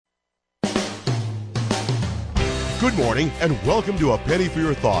Good morning and welcome to A Penny for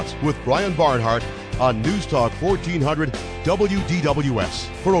Your Thoughts with Brian Barnhart on News Talk 1400 WDWS.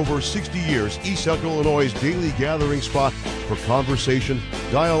 For over 60 years, East Central Illinois' daily gathering spot for conversation,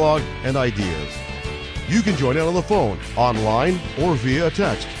 dialogue, and ideas. You can join in on the phone, online, or via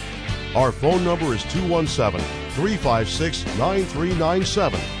text. Our phone number is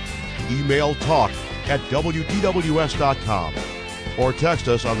 217-356-9397. Email talk@WDWS.com or text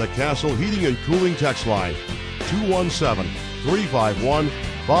us on the Castle Heating and Cooling text line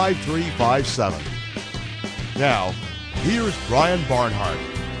 217-351-5357. Now, here's Brian Barnhart.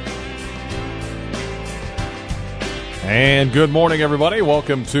 And good morning, everybody.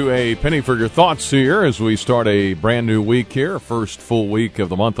 Welcome to A Penny for Your Thoughts here as we start a brand new week here, first full week of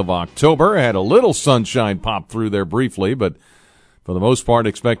the month of October. Had a little sunshine pop through there briefly, but for the most part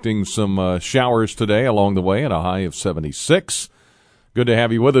expecting some showers today along the way at a high of 76. Good to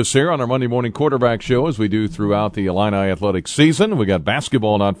have you with us here on our Monday morning quarterback show as we do throughout the Illini athletics season. We got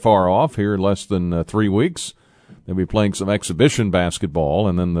basketball not far off here in less than 3 weeks. They'll be playing some exhibition basketball,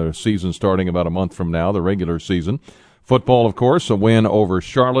 and then the season starting about a month from now, the regular season. Football, of course, a win over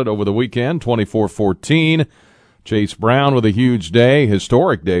Charlotte over the weekend, 24-14. Chase Brown with a huge day,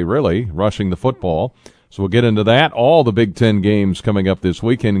 historic day, really, rushing the football. So we'll get into that. All the Big Ten games coming up this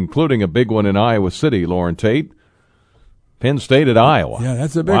weekend, including a big one in Iowa City, Lauren Tate. Penn State at Iowa. Yeah,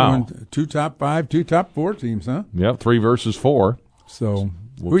 that's a big one. 2 top 5, 2 top 4 teams, huh? Yep, 3 versus 4. So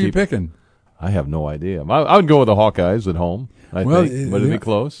who are you picking? I have no idea. I would go with the Hawkeyes at home, I think. Would it be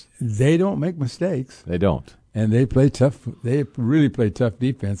close? They don't make mistakes. They don't. And they play tough. They really play tough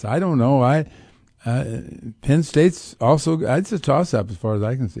defense. I don't know. Penn State's also, it's a toss-up as far as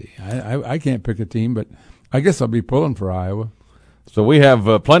I can see. I can't pick a team, but I guess I'll be pulling for Iowa. So we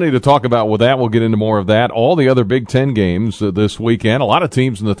have plenty to talk about with that. We'll get into more of that. All the other Big Ten games this weekend. A lot of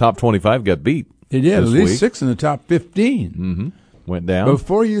teams in the top 25 got beat. They did. At least 6 in the top 15. Mm-hmm. Went down.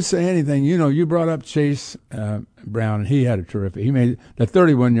 Before you say anything, you brought up Chase Brown, and he had a terrific. He made the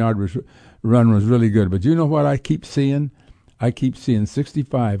 31-yard run was really good. But you know what I keep seeing? I keep seeing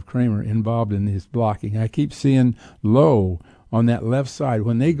 65 Kramer involved in his blocking. I keep seeing Lowe on that left side.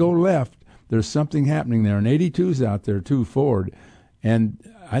 When they go left, there's something happening there. And 82's out there too, Ford. And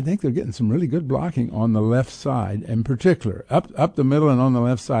I think they're getting some really good blocking on the left side, in particular, up the middle and on the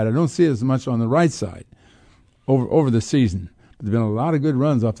left side. I don't see it as much on the right side over the season. But there's been a lot of good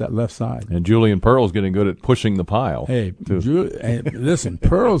runs off that left side. And Julian Pearl's getting good at pushing the pile. Hey, listen,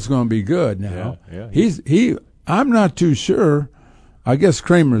 Pearl's going to be good now. Yeah. I'm not too sure. I guess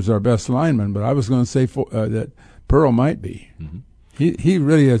Kramer's our best lineman, but I was going to say that Pearl might be. Mm-hmm. He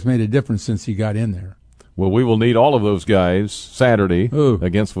really has made a difference since he got in there. Well, we will need all of those guys Saturday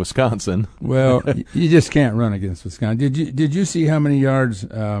against Wisconsin. Well, you just can't run against Wisconsin. Did you see how many yards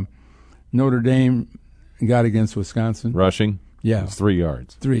Notre Dame got against Wisconsin? Rushing? Yeah. It's 3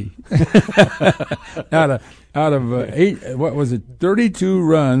 yards. 3. out of 8, what was it, 32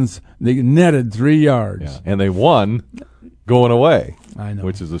 runs, they netted 3 yards. Yeah. And they won going away. I know.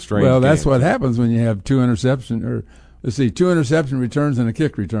 Which is a strange Well, that's game. what happens when you have 2 interceptions, or let's see, 2 interception returns and a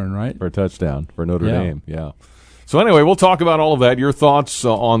kick return, right? For a touchdown for Notre Dame, yeah. So anyway, we'll talk about all of that. Your thoughts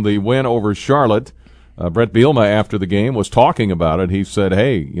on the win over Charlotte. Brett Bielema, after the game, was talking about it. He said,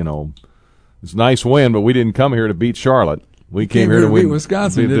 hey, it's a nice win, but we didn't come here to beat Charlotte. We came here to beat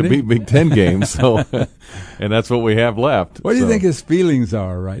Wisconsin, to beat Big Ten games. So, and that's what we have left. What do you think his feelings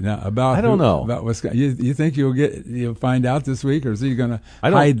are right now about? I don't know about Wisconsin. You think you'll find out this week, or is he going to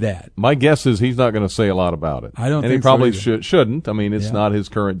hide that? My guess is he's not going to say a lot about it. I don't and think he probably so shouldn't. I mean, it's not his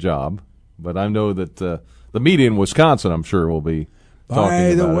current job, but I know that the media in Wisconsin, I'm sure, will be talking about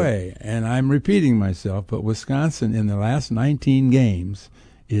it. By the way, and I'm repeating myself, but Wisconsin in the last 19 games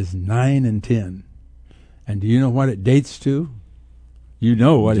is 9-10. And do you know what it dates to? You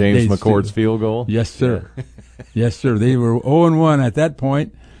know what it dates to. James McCord's field goal? Yes, sir. Yes, sir. They were 0-1 at that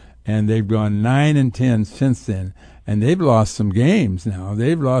point, and they've gone 9-10 since then. And they've lost some games now.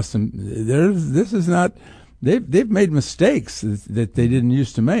 They've lost some. This is not. They've made mistakes that they didn't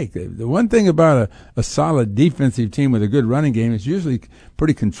used to make. The one thing about a solid defensive team with a good running game is usually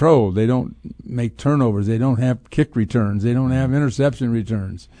pretty controlled. They don't make turnovers. They don't have kick returns. They don't have interception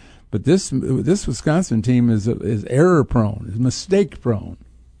returns. But this Wisconsin team is error prone, is mistake prone.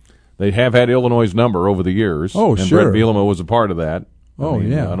 They have had Illinois' number over the years. Oh, and sure. Brett Bielema was a part of that. Yeah.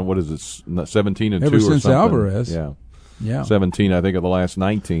 I don't know, what is it, 17-2 Ever or since something? Alvarez. Yeah. 17, I think, of the last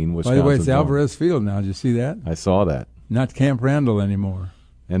 19. By the way, it's Alvarez Field now. Did you see that? I saw that. Not Camp Randall anymore.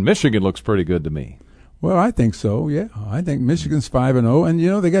 And Michigan looks pretty good to me. Well, I think so, yeah. I think Michigan's 5-0. And,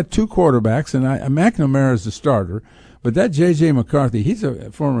 they got 2 quarterbacks, and McNamara is the starter. But that J.J. McCarthy, he's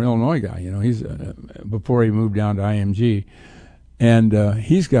a former Illinois guy. He's before he moved down to IMG, and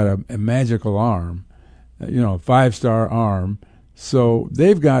he's got a magical arm, a 5-star arm. So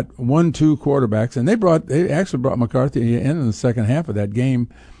they've got 1-2 quarterbacks, and they actually brought McCarthy in the second half of that game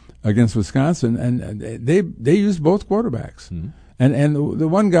against Wisconsin, and they used both quarterbacks. Mm-hmm. And the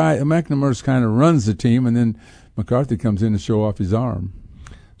one guy, McNamara, kind of runs the team, and then McCarthy comes in to show off his arm.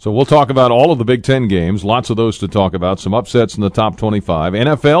 So we'll talk about all of the Big Ten games, lots of those to talk about, some upsets in the top 25.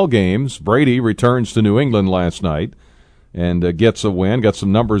 NFL games, Brady returns to New England last night and gets a win, got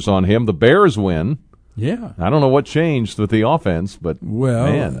some numbers on him. The Bears win. Yeah. I don't know what changed with the offense, but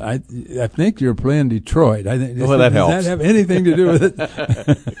man. I think you're playing Detroit. I think that helps. Does that have anything to do with it?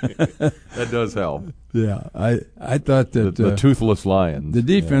 That does help. Yeah. I thought that the toothless Lions. The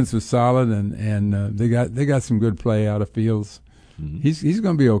defense was solid, and they got some good play out of Fields. Mm-hmm. He's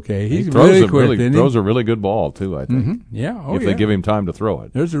going to be okay. He's really quick. Throws a really good ball too, I think. Mm-hmm. Yeah. If they give him time to throw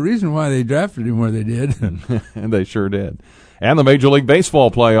it. There's a reason why they drafted him where they did. And they sure did. And the Major League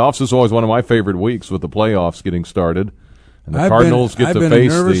Baseball playoffs. This is always one of my favorite weeks with the playoffs getting started. And the Cardinals get to face I've been a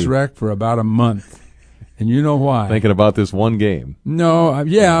nervous wreck for about a month. And you know why? Thinking about this one game. No,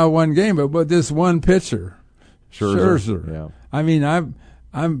 one game, but this one pitcher. Scherzer. Yeah. I mean, I'm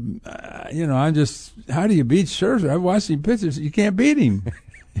just, how do you beat Scherzer? I've watched him pitches. You can't beat him.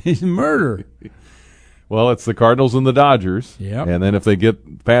 He's murder. Well, it's the Cardinals and the Dodgers. Yep. And then if they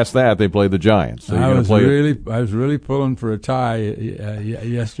get past that, they play the Giants. So I was really pulling for a tie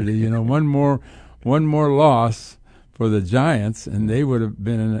yesterday. One more loss for the Giants, and they would have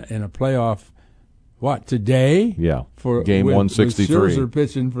been in a playoff. What, today? Yeah. For game 163. With Scherzer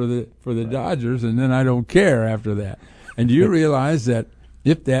pitching for the Dodgers, and then I don't care after that. And do you realize that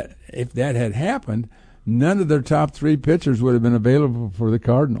if that had happened, none of their top 3 pitchers would have been available for the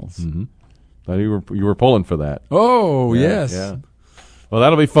Cardinals. Mm-hmm. But you were pulling for that. Oh, yes. Yeah. Well,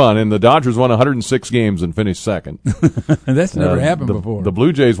 that'll be fun. And the Dodgers won 106 games and finished second. That's never happened before. The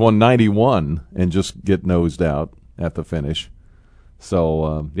Blue Jays won 91 and just get nosed out at the finish.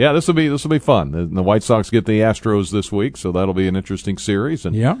 So this will be fun. The White Sox get the Astros this week, so that'll be an interesting series.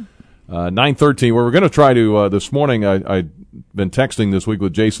 And 9:13. Where we're going to try to this morning. I've been texting this week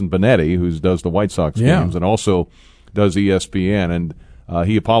with Jason Benetti, who does the White Sox games and also does ESPN, and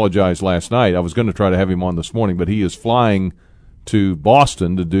he apologized last night. I was going to try to have him on this morning, but he is flying to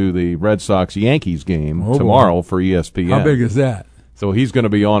Boston to do the Red Sox-Yankees game tomorrow for ESPN. How big is that? So he's going to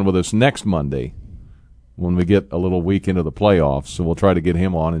be on with us next Monday when we get a little week into the playoffs. So we'll try to get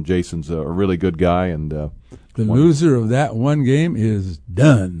him on, and Jason's a really good guy. And the loser of that one game is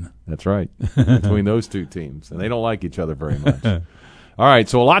done. That's right, between those two teams. And they don't like each other very much. All right,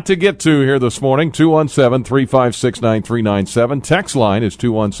 so a lot to get to here this morning. 217-356-9397. Text line is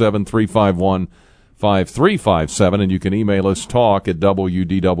 217-351-5357, and you can email us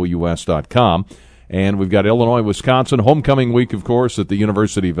talk@wdws.com. And we've got Illinois, Wisconsin, homecoming week, of course, at the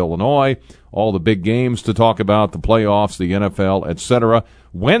University of Illinois. All the big games to talk about, the playoffs, the NFL, etc.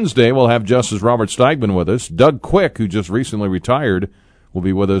 Wednesday, we'll have Justice Robert Steigman with us. Doug Quick, who just recently retired, will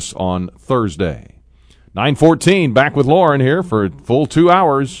be with us on Thursday. 9:14, back with Lauren here for a full 2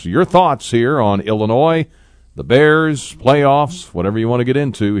 hours. Your thoughts here on Illinois, the Bears, playoffs, whatever you want to get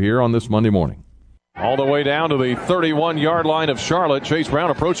into here on this Monday morning. All the way down to the 31-yard line of Charlotte. Chase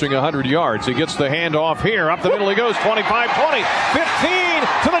Brown approaching 100 yards. He gets the handoff here. Up the middle he goes. 25, 20, 15,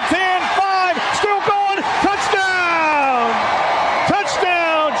 to the 10, 5, still going. Touchdown!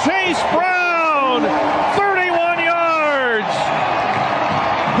 Touchdown, Chase Brown! 31 yards!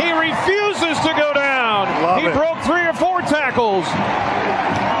 He refuses to go down. He broke 3 or 4 tackles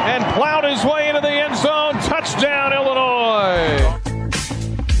and plowed his way into the end zone. Touchdown, Illinois!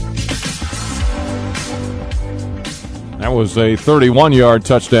 That was a 31-yard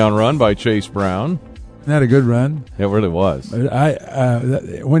touchdown run by Chase Brown. Isn't that a good run? It really was.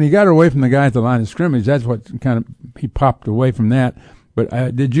 When he got away from the guy at the line of scrimmage, that's what kind of he popped away from that. But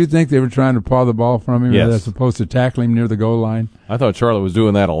did you think they were trying to paw the ball from him as opposed to tackle him near the goal line? I thought Charlotte was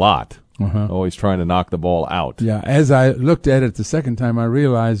doing that a lot. Always trying to knock the ball out. Yeah, as I looked at it the second time, I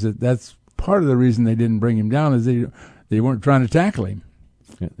realized that that's part of the reason they didn't bring him down is they weren't trying to tackle him.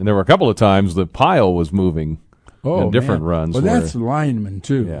 And there were a couple of times the pile was moving. Different runs. Well, that's linemen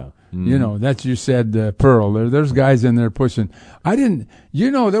too. Yeah. Mm-hmm. That's you said Pearl. There's guys in there pushing.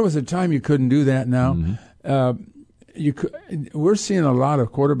 There was a time you couldn't do that now. Mm-hmm. We're seeing a lot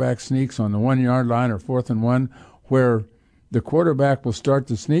of quarterback sneaks on the 1-yard line or 4th and 1 where the quarterback will start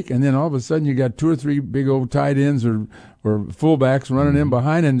to sneak and then all of a sudden you got 2 or 3 big old tight ends or fullbacks running in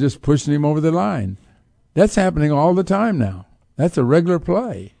behind and just pushing him over the line. That's happening all the time now. That's a regular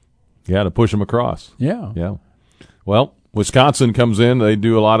play. Yeah, to push him across. Yeah. Yeah. Well, Wisconsin comes in. They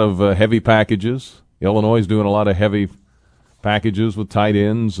do a lot of heavy packages. Illinois is doing a lot of heavy packages with tight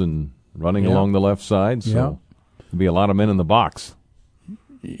ends and running along the left side. So there'll be a lot of men in the box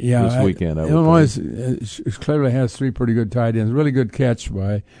this weekend. Illinois clearly has three pretty good tight ends. Really good catch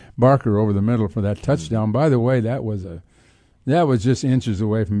by Barker over the middle for that touchdown. By the way, that was just inches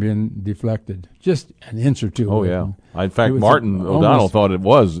away from being deflected, just an inch or two. Oh, yeah. In fact, Martin O'Donnell thought it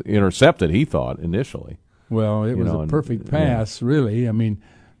was intercepted, he thought, initially. Well, it was a perfect pass, really. I mean,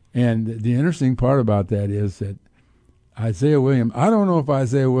 and the interesting part about that is that Isaiah Williams, I don't know if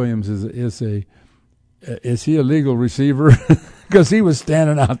Isaiah Williams is he a legal receiver? Because he was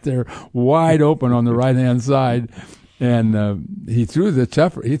standing out there wide open on the right-hand side, and he threw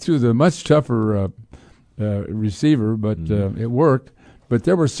the much tougher receiver, but it worked. But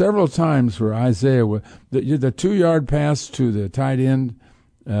there were several times where Isaiah, the 2-yard pass to the tight end,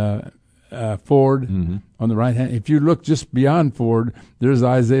 Ford on the right hand. If you look just beyond Ford, there's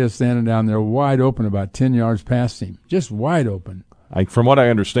Isaiah standing down there wide open, about 10 yards past him, just wide open. From what I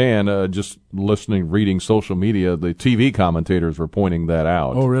understand, just reading social media, the TV commentators were pointing that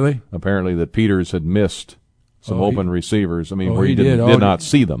out. Oh, really? Apparently that Peters had missed some open receivers. I mean, where he did not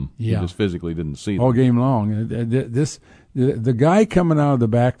see them. Yeah. He just physically didn't see them. All game long. The guy coming out of the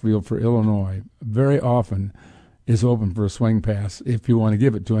backfield for Illinois very often is open for a swing pass if you want to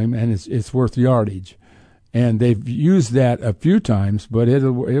give it to him, and it's worth yardage. And they've used that a few times, but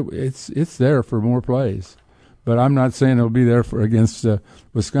it's there for more plays. But I'm not saying it'll be there against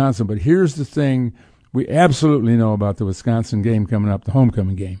Wisconsin. But here's the thing we absolutely know about the Wisconsin game coming up, the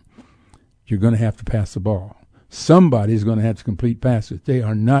homecoming game. You're going to have to pass the ball. Somebody's going to have to complete passes. They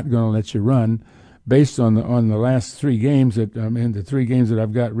are not going to let you run. Based on the last three games the 3 games that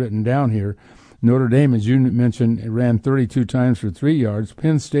I've got written down here, Notre Dame, as you mentioned, ran 32 times for 3 yards.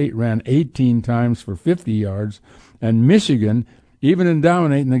 Penn State ran 18 times for 50 yards. And Michigan, even in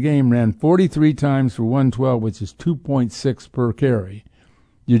dominating the game, ran 43 times for 112, which is 2.6 per carry.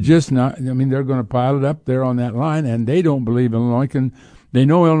 You're just not – I mean, they're going to pile it up there on that line, and they don't believe Illinois can – they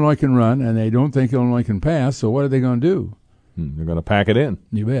know Illinois can run, and they don't think Illinois can pass, so what are they going to do? They're going to pack it in.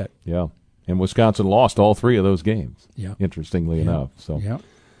 You bet. Yeah. And Wisconsin lost all 3 of those games, interestingly enough. So. Yeah.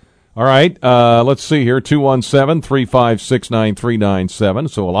 All right, let's see here, 217-356-9397.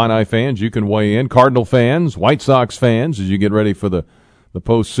 So Illini fans, you can weigh in. Cardinal fans, White Sox fans, as you get ready for the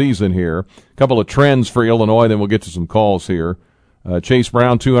postseason here. A couple of trends for Illinois, then we'll get to some calls here. Chase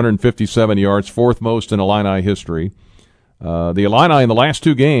Brown, 257 yards, 4th most in Illini history. The Illini in the last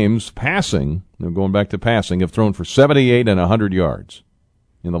 2 games, passing, going back to passing, have thrown for 78 and 100 yards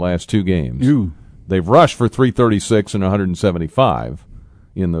in the last 2 games. They've rushed for 336 and 175.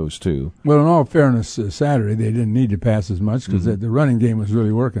 In those 2. Well, in all fairness, Saturday they didn't need to pass as much because the running game was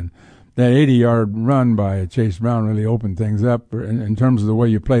really working. That 80-yard run by Chase Brown really opened things up in terms of the way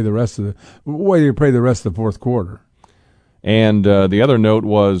you play the rest of the fourth quarter. And the other note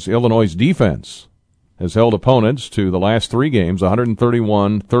was Illinois' defense has held opponents to the last 3 games,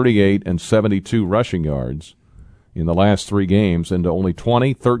 131, 38, and 72 rushing yards in the last 3 games, and to only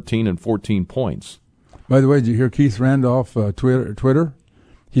 20, 13, and 14 points. By the way, did you hear Keith Randolph Twitter?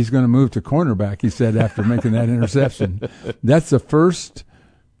 He's going to move to cornerback, he said, after making that interception. That's the first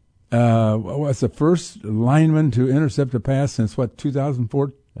lineman to intercept a pass since,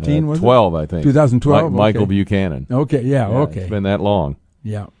 2014 was 12, I think. 2012? Michael Buchanan. Okay, okay. It's been that long.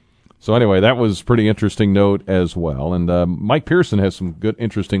 Yeah. So anyway, that was a pretty interesting note as well. And Mike Pearson has some good,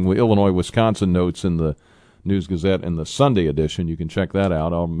 interesting Illinois-Wisconsin notes in the News-Gazette in the Sunday edition. You can check that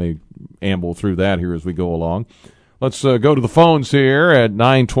out. I may amble through that here as we go along. Let's go to the phones here at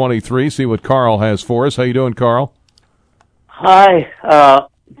 9:23, see what Carl has for us. How you doing, Carl? Hi.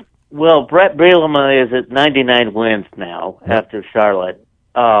 Well, Brett Bielema is at 99 wins now after Charlotte.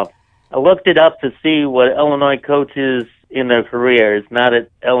 I looked it up to see what Illinois coaches in their careers, not at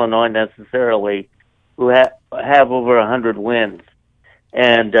Illinois necessarily, who have over 100 wins.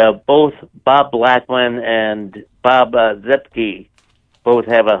 And both Bob Blackman and Bob Zepke both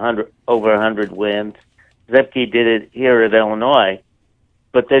have over 100 wins. Zepke did it here at Illinois.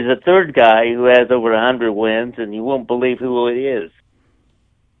 But there's a third guy who has over 100 wins, and you won't believe who it is.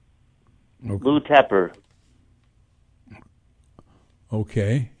 Okay. Lou Tepper.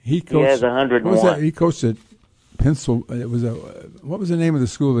 Okay. He has 101. What was that? He coached at what was the name of the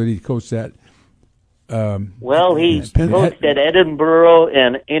school that he coached at? Well, he coached at Edinburgh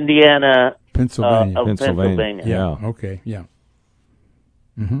and Indiana, Pennsylvania. Pennsylvania. Yeah. Okay. Yeah.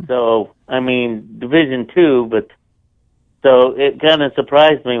 Mm-hmm. So, I mean, Division II, but so it kind of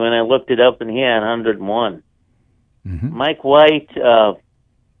surprised me when I looked it up and he had 101. Mm-hmm. Mike White,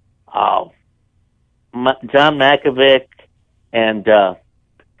 John Malkovich and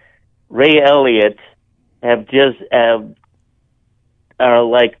Ray Elliott are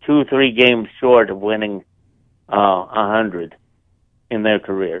like 2-3 games short of winning 100 in their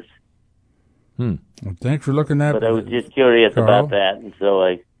careers. Well, thanks for looking at. But I was just curious Carl. about that, and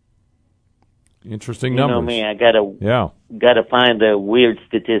so Interesting you numbers. know me, I gotta find the weird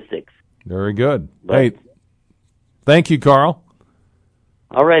statistics. Very good. But- Hey, thank you, Carl.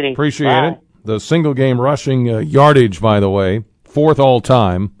 Alrighty, Appreciate bye. it. The single game rushing yardage, by the way, 4th all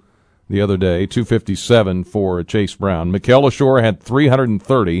time the other day, 257 for Chase Brown. Mikael Ashore had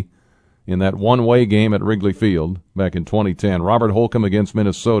 330 in that one-way game at Wrigley Field back in 2010. Robert Holcomb against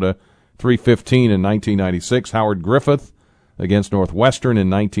Minnesota, 315 in 1996. Howard Griffith against Northwestern in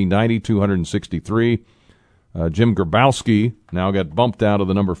 1990, 263. Jim Grabowski now got bumped out of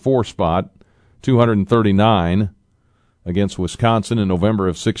the number 4 spot, 239 against Wisconsin in November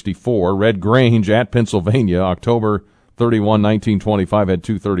of 64. Red Grange at Pennsylvania, October 31, 1925, had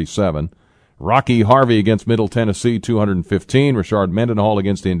 237. Rocky Harvey against Middle Tennessee, 215. Richard Mendenhall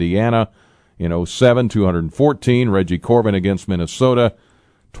against Indiana in 07, 214. Reggie Corbin against Minnesota,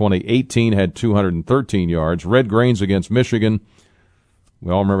 2018, had 213 yards. Red Grange against Michigan,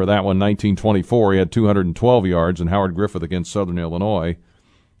 we all remember that one, 1924. He had 212 yards. And Howard Griffith against Southern Illinois,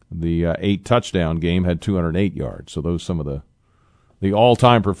 the 8-touchdown game, had 208 yards. So those some of the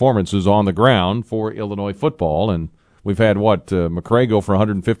all-time performances on the ground for Illinois football. And we've had, McCray go for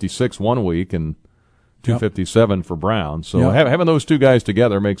 156 one week and 257 for Brown. So having those two guys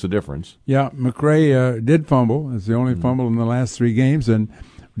together makes a difference. Yeah, McCray did fumble. It's the only fumble in the last 3 games, and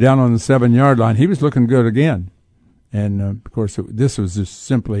down on the 7-yard line, he was looking good again. And, of course, this was just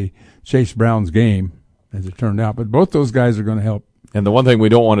simply Chase Brown's game, as it turned out. But both those guys are going to help. And the one thing we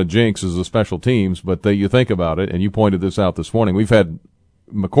don't want to jinx is the special teams, but you think about it, and you pointed this out this morning. We've had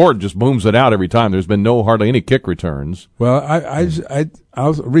McCord just booms it out every time. There's been hardly any kick returns. Well,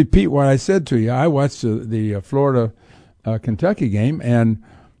 I'll repeat what I said to you. I watched the Florida Kentucky game, and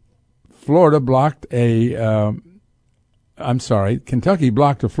Florida blocked Kentucky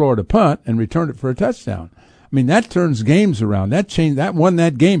blocked a Florida punt and returned it for a touchdown. I mean, that turns games around. That won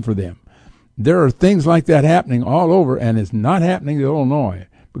that game for them. There are things like that happening all over, and it's not happening to Illinois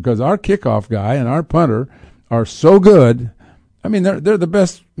because our kickoff guy and our punter are so good. I mean, they're the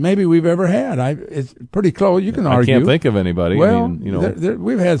best maybe we've ever had. It's pretty close. You can argue. I can't think of anybody. Well, I mean,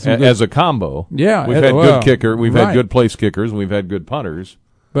 we've had some as a combo. Yeah, we've had good kicker. We've right. had good place kickers, and we've had good punters.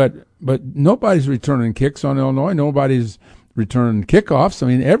 But nobody's returning kicks on Illinois. Nobody's returning kickoffs. I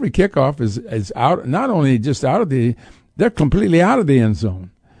mean, every kickoff is out. Not only just out of they're completely out of the end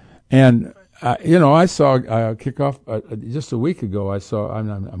zone. And I saw a kickoff just a week ago. I saw.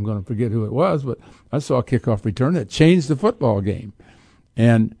 I'm going to forget who it was, but I saw a kickoff return that changed the football game.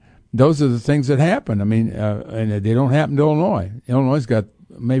 And those are the things that happen. I mean, and they don't happen to Illinois. Illinois's got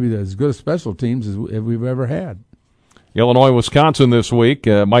maybe as good a special teams as we've ever had. Illinois, Wisconsin this week.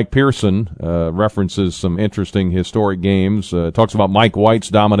 Mike Pearson references some interesting historic games. Talks about Mike White's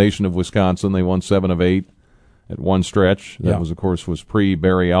domination of Wisconsin. They won 7 of 8 at one stretch. That was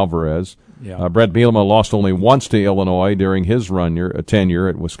pre-Barry Alvarez. Yeah. Brett Bielema lost only once to Illinois during his tenure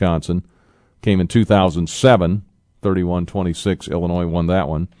at Wisconsin. Came in 2007, 31-26. Illinois won that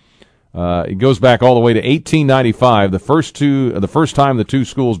one. It goes back all the way to 1895. The first time the two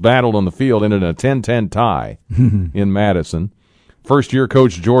schools battled on the field ended in a 10-10 tie in Madison. First-year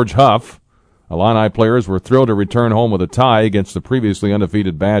coach George Huff. Illini players were thrilled to return home with a tie against the previously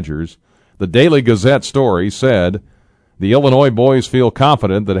undefeated Badgers. The Daily Gazette story said, the Illinois boys feel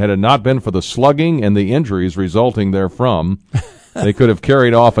confident that had it not been for the slugging and the injuries resulting therefrom, they could have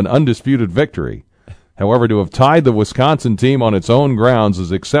carried off an undisputed victory. However, to have tied the Wisconsin team on its own grounds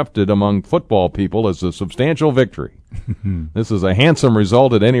is accepted among football people as a substantial victory. This is a handsome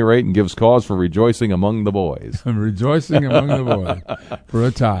result at any rate and gives cause for rejoicing among the boys. Rejoicing among the boys for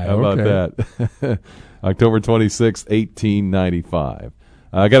a tie. How about that? October 26, 1895.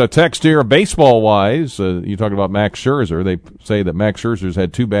 I got a text here, baseball-wise. You talked about Max Scherzer. They say that Max Scherzer's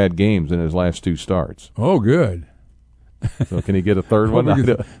had 2 bad games in his last 2 starts. Oh, good. So can he get a third one?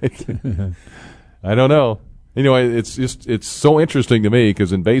 I don't know. Anyway, it's so interesting to me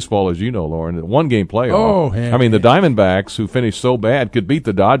because in baseball, as you know, Lauren, a one-game playoff. Oh, I mean, the Diamondbacks, who finished so bad, could beat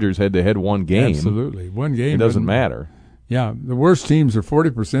the Dodgers head-to-head one game. Absolutely. One game. It doesn't matter. Yeah, the worst teams are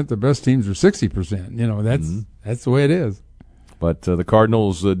 40%. The best teams are 60%. That's the way it is. But the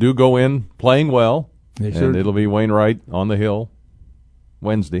Cardinals do go in playing well, and it'll be Wainwright on the hill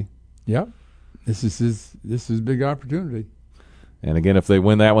Wednesday. Yep. This is a big opportunity. And again, if they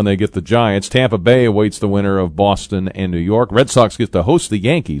win that one, they get the Giants. Tampa Bay awaits the winner of Boston and New York. Red Sox get to host the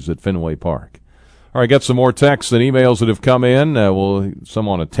Yankees at Fenway Park. All right, got some more texts and emails that have come in. Some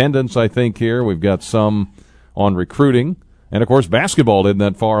on attendance, I think, here. We've got some on recruiting. And, of course, basketball isn't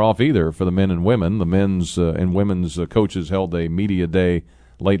that far off either for the men and women. The men's and women's coaches held a media day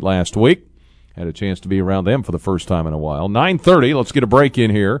late last week. Had a chance to be around them for the first time in a while. 9:30, let's get a break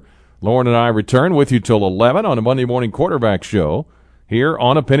in here. Lauren and I return with you till 11 on a Monday morning quarterback show here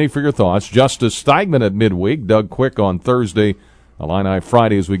on A Penny for Your Thoughts. Justice Steigman at midweek, Doug Quick on Thursday, Illini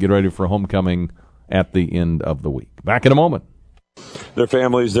Friday as we get ready for homecoming at the end of the week. Back in a moment. Their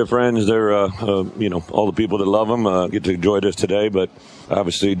families, their friends, their all the people that love them get to enjoy this today. But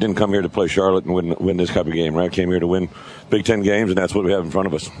obviously, didn't come here to play Charlotte and win this type of game, right? Came here to win Big Ten games, and that's what we have in front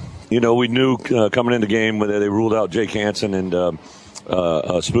of us. You know, we knew coming into the game when they ruled out Jake Hansen and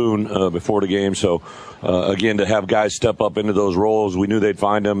Spoon before the game. So again, to have guys step up into those roles, we knew they'd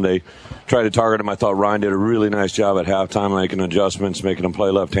find them. They tried to target him. I thought Ryan did a really nice job at halftime, making adjustments, making them play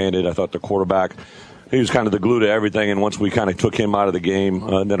left-handed. I thought the quarterback, he was kind of the glue to everything, and once we kind of took him out of the game,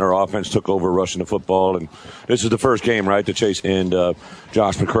 then our offense took over rushing the football. And this is the first game, right, that Chase and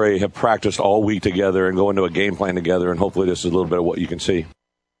Josh McCray have practiced all week together and go into a game plan together, and hopefully this is a little bit of what you can see.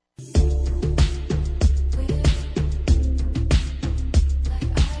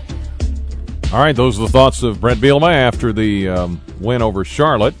 All right, those are the thoughts of Brett Bielema after the win over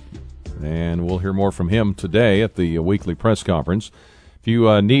Charlotte, and we'll hear more from him today at the weekly press conference. If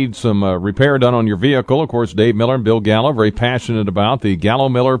you need some repair done on your vehicle, of course, Dave Miller and Bill Gallo, very passionate about the Gallo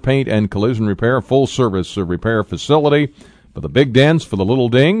Miller Paint and Collision Repair, full-service repair facility. For the big dents, for the little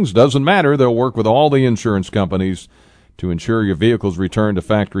dings, doesn't matter. They'll work with all the insurance companies to ensure your vehicle's return to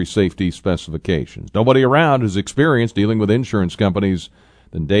factory safety specifications. Nobody around has experienced dealing with insurance companies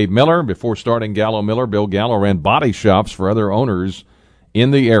than Dave Miller. Before starting Gallo Miller, Bill Gallo ran body shops for other owners in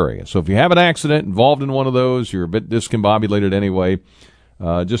the area. So if you have an accident involved in one of those, you're a bit discombobulated anyway,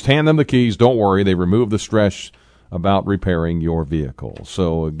 just hand them the keys. Don't worry. They remove the stress about repairing your vehicle.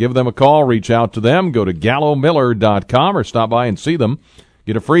 So give them a call. Reach out to them. Go to GalloMiller.com or stop by and see them.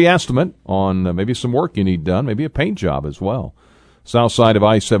 Get a free estimate on maybe some work you need done, maybe a paint job as well. South side of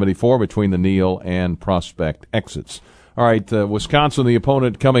I-74 between the Neal and Prospect exits. All right, Wisconsin, the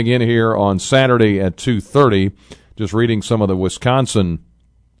opponent coming in here on Saturday at 2:30. Just reading some of the Wisconsin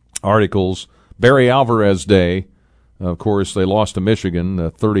articles. Barry Alvarez Day. Of course, they lost to Michigan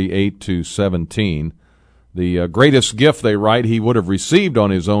 38-17. The greatest gift, they write, he would have received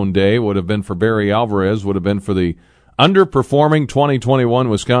on his own day would have been for Barry Alvarez, would have been for the underperforming 2021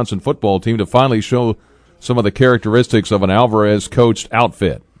 Wisconsin football team to finally show some of the characteristics of an Alvarez-coached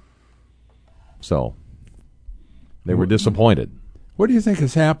outfit. So they were disappointed. What do you think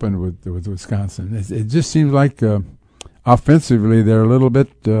has happened with Wisconsin? It just seems like offensively they're a little bit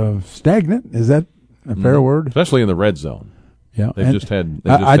stagnant. Is that a fair word? Especially in the red zone. Yeah,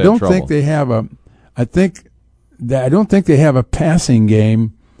 I don't think they have a. I don't think they have a passing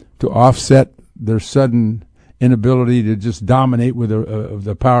game to offset their sudden inability to just dominate with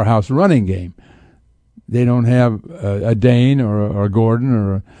the powerhouse running game. They don't have a Dane or a Gordon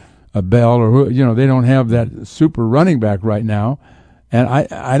or a Bell or they don't have that super running back right now, and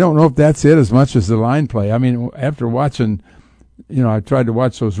I don't know if that's it as much as the line play. I mean, after watching, I tried to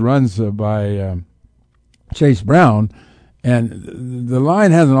watch those runs by Chase Brown, and the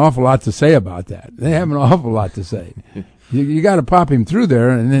line has an awful lot to say about that. They have an awful lot to say. You got to pop him through there,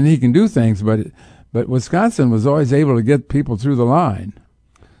 and then he can do things. But Wisconsin was always able to get people through the line.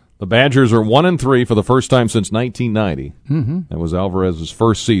 The Badgers are 1-3 for the first time since 1990. Mm-hmm. That was Alvarez's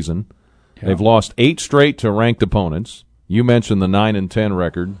first season. Yeah. They've lost 8 straight to ranked opponents. You mentioned the 9-10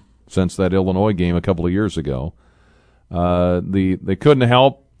 record since that Illinois game a couple of years ago. They couldn't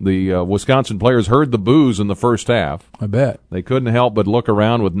help. The Wisconsin players heard the boos in the first half. I bet. They couldn't help but look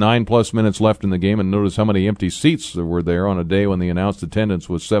around with 9+ minutes left in the game and notice how many empty seats there were there on a day when the announced attendance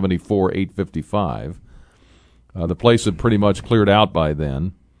was 74,855. The place had pretty much cleared out by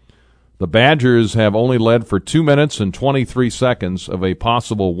then. The Badgers have only led for 2 minutes and 23 seconds of a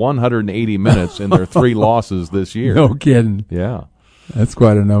possible 180 minutes in their 3 losses this year. No kidding. Yeah. That's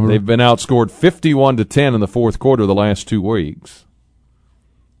quite a number. They've been outscored 51-10 in the fourth quarter of the last 2 weeks.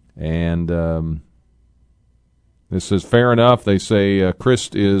 And this is fair enough. They say Chris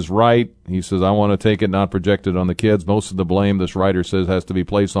is right. He says, I want to take it, not project it on the kids. Most of the blame, this writer says, has to be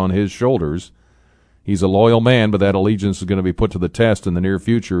placed on his shoulders. He's a loyal man, but that allegiance is going to be put to the test in the near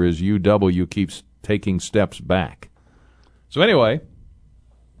future as UW keeps taking steps back. So anyway,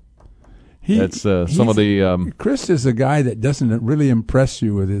 that's some of the... Chris is a guy that doesn't really impress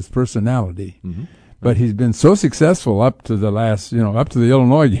you with his personality. Mm-hmm. But he's been so successful up to the last, up to the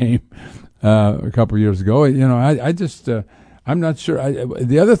Illinois game a couple of years ago. I'm not sure.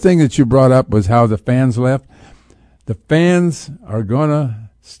 The other thing that you brought up was how the fans left. The fans are gonna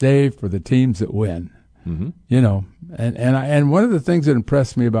stay for the teams that win. Mm-hmm. You know, and one of the things that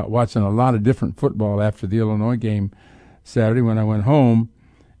impressed me about watching a lot of different football after the Illinois game Saturday when I went home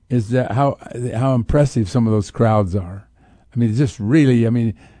is that how impressive some of those crowds are. I mean, it's just really. I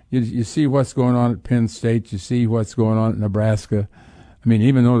mean, you see what's going on at Penn State. You see what's going on at Nebraska. I mean,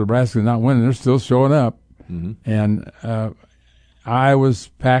 even though Nebraska's not winning, they're still showing up. Mm-hmm. And I was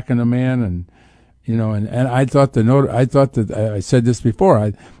packing them in, and you know, and I thought I said this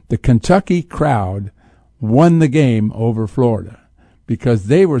before. The Kentucky crowd won the game over Florida because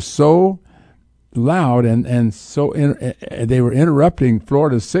they were so loud and so they were interrupting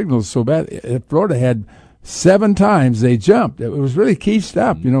Florida's signals so bad. Florida had 7 times they jumped. It was really key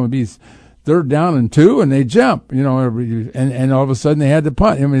stuff. You know, it'd be 3rd down and 2, and they jump. You know, and all of a sudden they had to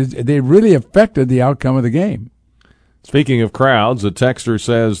punt. I mean, they really affected the outcome of the game. Speaking of crowds, a texter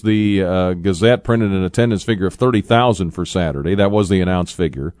says the Gazette printed an attendance figure of 30,000 for Saturday. That was the announced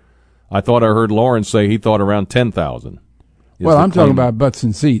figure. I thought I heard Lawrence say he thought around 10,000. Well, I'm talking about butts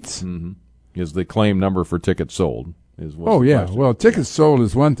and seats. Mm-hmm. Is the claim number for tickets sold? Oh yeah, well, tickets sold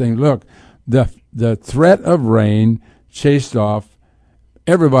is one thing. Look, the threat of rain chased off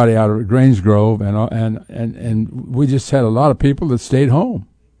everybody out of Grange Grove, and we just had a lot of people that stayed home.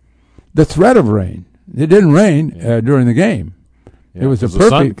 The threat of rain. It didn't rain during the game. Yeah, it was a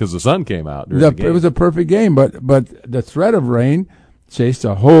perfect because the sun came out during the game. It was a perfect game, but the threat of rain chased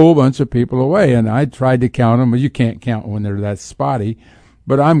a whole bunch of people away, and I tried to count them. Well, you can't count when they're that spotty,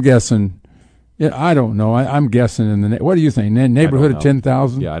 but I'm guessing. Yeah, I don't know. I'm guessing in the. What do you think? Neighborhood of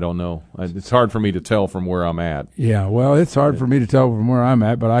 10,000? Yeah, I don't know. It's hard for me to tell from where I'm at. Yeah, well, it's hard for me to tell from where I'm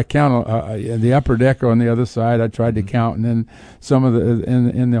at, but I count the upper deck on the other side. I tried to count, and then some of the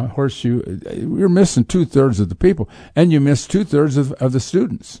in the horseshoe. You're missing 2/3 of the people, and you miss 2/3 of the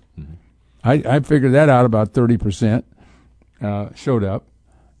students. Mm-hmm. I figured that out. About 30% showed up,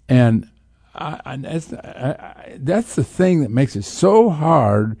 and that's the thing that makes it so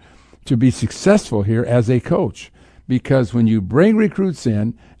hard to be successful here as a coach, because when you bring recruits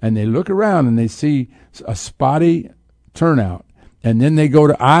in and they look around and they see a spotty turnout, and then they go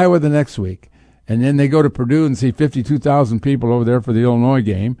to Iowa the next week, and then they go to Purdue and see 52,000 people over there for the Illinois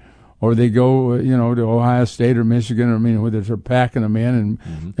game, or they go, to Ohio State or Michigan, or where they're packing them in,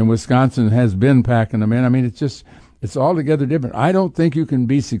 and Wisconsin has been packing them in. I mean, it's altogether different. I don't think you can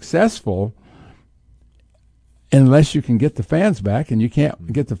be successful unless you can get the fans back, and you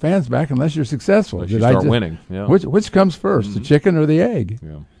can't get the fans back unless you're successful. Unless you start winning. Yeah. Which comes first, the chicken or the egg?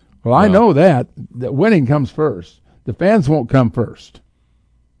 Yeah. Well, I know that winning comes first. The fans won't come first.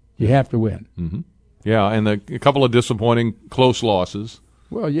 You have to win. Mm-hmm. Yeah, and a couple of disappointing close losses.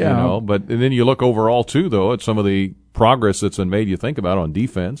 Well, yeah. But and then you look overall, too, though, at some of the progress that's been made. You think about on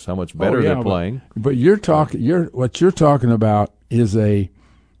defense, how much better they're playing. But what you're talking about is a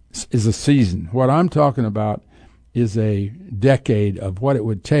season. What I'm talking about is a decade of what it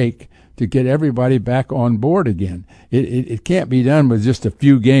would take to get everybody back on board again. It can't be done with just a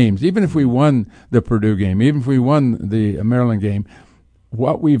few games. Even if we won the Purdue game, even if we won the Maryland game,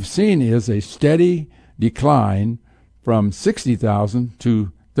 what we've seen is a steady decline from 60,000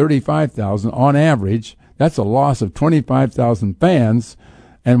 to 35,000 on average. That's a loss of 25,000 fans,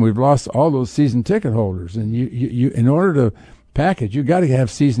 and we've lost all those season ticket holders. And you in order to package, you got to have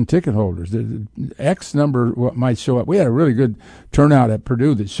season ticket holders. The X number what might show up. We had a really good turnout at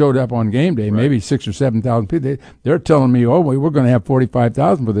Purdue that showed up on game day, maybe 6,000 or 7,000 people. They're telling me, we're going to have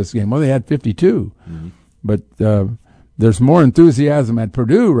 45,000 for this game. Well, they had 52. Mm-hmm. But there's more enthusiasm at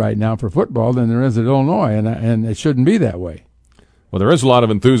Purdue right now for football than there is at Illinois, and it shouldn't be that way. Well, there is a lot of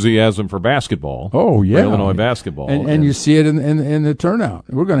enthusiasm for basketball. Oh, yeah. For Illinois basketball. And you see it in the turnout.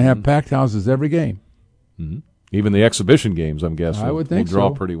 We're going to have packed houses every game. Mm-hmm. Even the exhibition games, I'm guessing, I would think will draw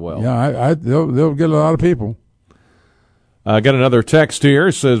so. pretty well. Yeah, they'll get a lot of people. I got another text here.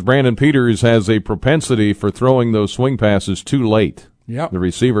 It says Brandon Peters has a propensity for throwing those swing passes too late. Yep. The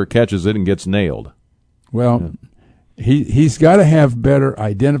receiver catches it and gets nailed. Well, he's got to have better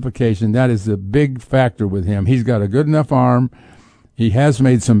identification. That is a big factor with him. He's got a good enough arm. He has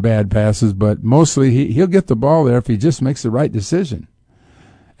made some bad passes, but mostly he'll get the ball there if he just makes the right decision.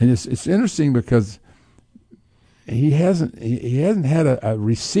 And it's interesting because he hasn't had a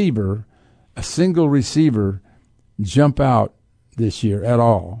receiver, a single receiver, jump out this year at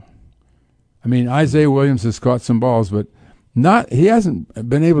all. I mean, Isaiah Williams has caught some balls, but he hasn't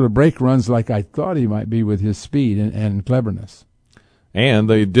been able to break runs like I thought he might be with his speed and cleverness. And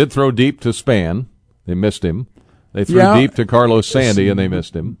they did throw deep to Spann. They missed him. They threw deep to Carlos Sandy, and they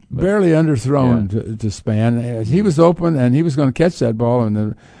missed him. But barely underthrown to Span. He was open, and he was going to catch that ball,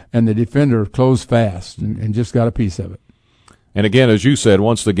 and the defender closed fast and just got a piece of it. And again, as you said,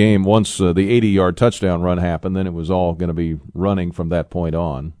 once the 80-yard touchdown run happened, then it was all going to be running from that point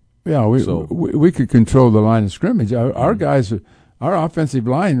on. Yeah, we could control the line of scrimmage. Our guys, our offensive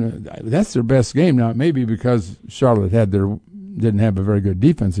line, that's their best game. Now, maybe because Charlotte didn't have a very good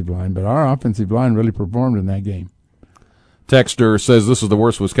defensive line, but our offensive line really performed in that game. Texter says this is the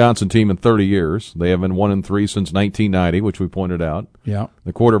worst Wisconsin team in 30 years. They have been 1-3 since 1990, which we pointed out. Yeah.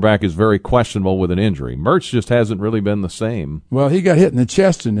 The quarterback is very questionable with an injury. Mertz just hasn't really been the same. Well, he got hit in the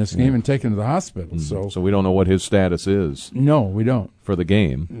chest in this game and taken to the hospital. So we don't know what his status is. No, we don't. For the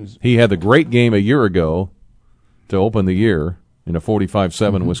game. He had the great game a year ago to open the year in a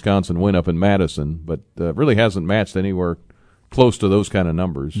 45-7 Wisconsin win up in Madison, but really hasn't matched anywhere close to those kind of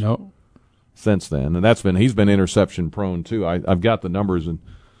numbers. No. Since then, and he's been interception prone too. I've got the numbers in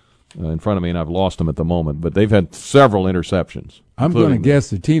front of me, and I've lost them at the moment. But they've had several interceptions. I'm going to guess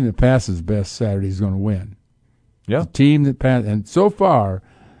the team that passes best Saturday is going to win. Yeah, the team that passes, and so far,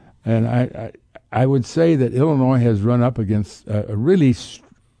 and I would say that Illinois has run up against a really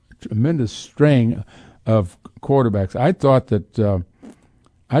tremendous string of quarterbacks. I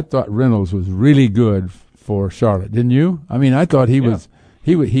thought Reynolds was really good for Charlotte. Didn't you? I mean, I thought he was.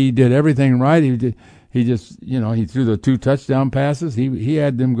 He did everything right. He just he threw the 2 touchdown passes. He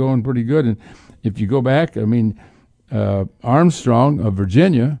had them going pretty good. And if you go back, I mean, Armstrong of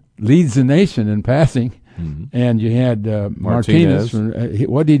Virginia leads the nation in passing, and you had Martinez.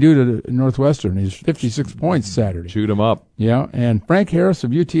 What did he do to Northwestern? He's 56 points Saturday. Chewed him up. Yeah, and Frank Harris of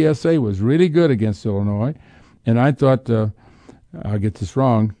UTSA was really good against Illinois, and I thought I'll get this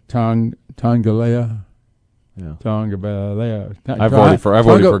wrong. Tongalea. Yeah. I've already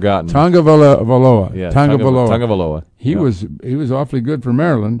forgotten. Tagovailoa. Yeah, Tagovailoa. He was awfully good for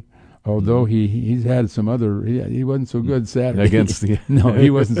Maryland, although he's had some other. He wasn't so good Saturday against the. No, he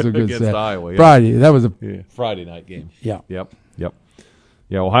wasn't so good against Saturday. Iowa. Yeah. Friday, that was a Friday night game. Yeah. Yep.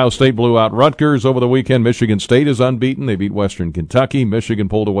 Yeah, Ohio State blew out Rutgers over the weekend. Michigan State is unbeaten. They beat Western Kentucky. Michigan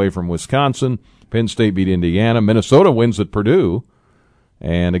pulled away from Wisconsin. Penn State beat Indiana. Minnesota wins at Purdue.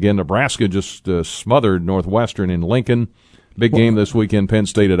 And again, Nebraska just smothered Northwestern in Lincoln. Big game this weekend, Penn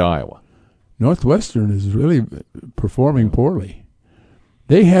State at Iowa. Northwestern is really performing poorly.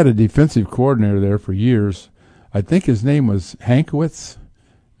 They had a defensive coordinator there for years. I think his name was Hankwitz.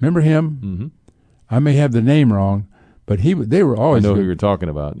 Remember him? Mm-hmm. I may have the name wrong, but they were always. I know good. who you're talking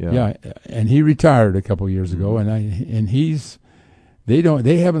about. Yeah, and he retired a couple years ago, and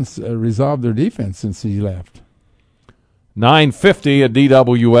they haven't resolved their defense since he left. 9:50 at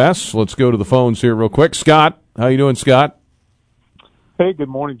DWS. Let's go to the phones here real quick. Scott, how you doing, Scott? Hey, good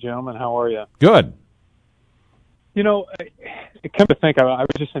morning, gentlemen. How are you? Good. Come to think, I was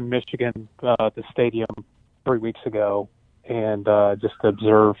just in Michigan at the stadium 3 weeks ago, and just to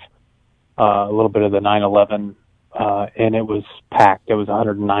observe a little bit of the 9/11, and it was packed. It was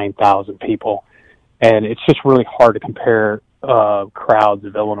 109,000 people, and it's just really hard to compare crowds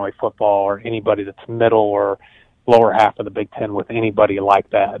of Illinois football or anybody that's middle or lower half of the Big Ten with anybody like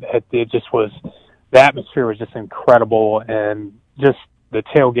that. It just was, the atmosphere was just incredible, and just the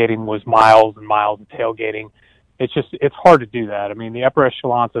tailgating was miles and miles of tailgating. It's hard to do that. I mean, the upper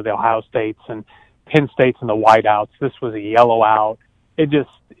echelons of the Ohio States and Penn States and the whiteouts, this was a yellow out.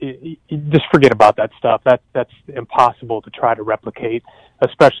 Just forget about that stuff. That's impossible to try to replicate,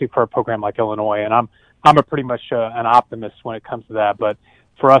 especially for a program like Illinois. And I'm a pretty much an optimist when it comes to that, but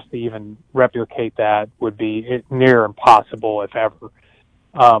for us to even replicate that would be near impossible, if ever.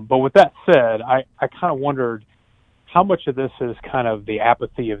 But with that said, I kind of wondered how much of this is kind of the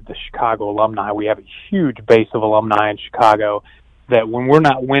apathy of the Chicago alumni. We have a huge base of alumni in Chicago that when we're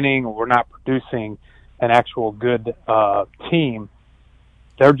not winning or we're not producing an actual good team,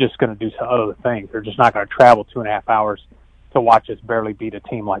 they're just going to do some other things. They're just not going to travel 2.5 hours to watch us barely beat a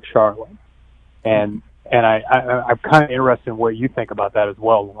team like Charlotte. And I'm kind of interested in what you think about that as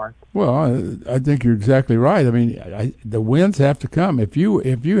well, Lauren. Well, I think you're exactly right. I mean, the wins have to come. If you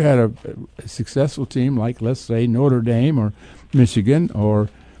had a successful team like, let's say, Notre Dame or Michigan, or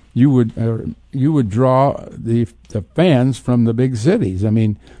you would draw the fans from the big cities. I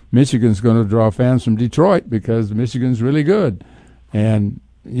mean, Michigan's going to draw fans from Detroit because Michigan's really good, and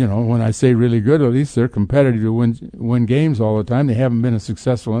when I say really good, at least they're competitive to win games all the time. They haven't been as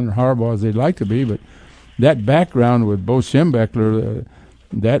successful under Harbaugh as they'd like to be, but that background with Bo Schembechler,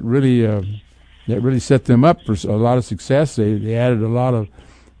 that really set them up for a lot of success. They added a lot of.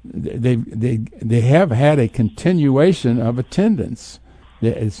 They have had a continuation of attendance.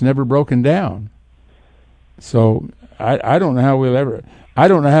 It's never broken down. So I don't know how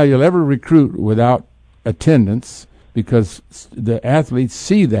you'll ever recruit without attendance, because the athletes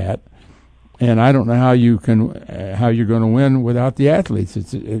see that, and I don't know how you're going to win without the athletes.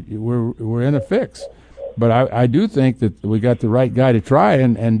 We're in a fix. But I do think that we got the right guy to try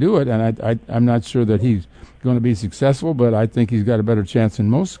and do it, and I'm not sure that he's going to be successful, but I think he's got a better chance than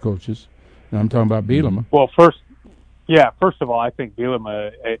most coaches. And I'm talking about Bielema. Well, first of all, I think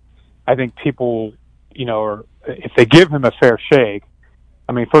Bielema, I think people, if they give him a fair shake,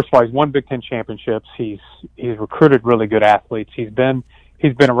 I mean, first of all, he's won Big Ten championships. He's recruited really good athletes. He's been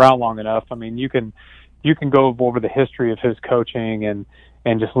around long enough. I mean, you can go over the history of his coaching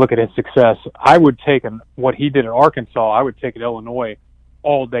and just look at his success. I would take what he did at Arkansas. I would take at Illinois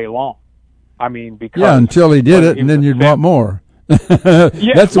all day long. I mean, because until he did it, and then you'd want more. That's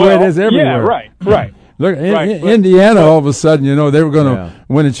the way it is everywhere. Yeah, right. Look, Indiana, all of a sudden, they were going to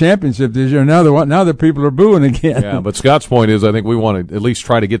win a championship this year. Now the people are booing again. Yeah, but Scott's point is, I think we want to at least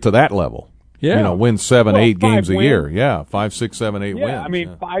try to get to that level. Yeah, win 7, 8 games a year. Yeah, 5, 6, 7, 8 wins. I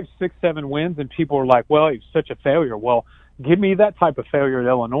mean, 5, 6, 7 wins, and people are like, "Well, he's such a failure." Well, give me that type of failure at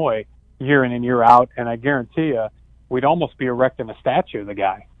Illinois year in and year out, and I guarantee you, we'd almost be erecting a statue of the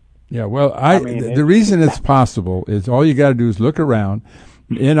guy. Yeah, well, the reason it's possible is all you got to do is look around.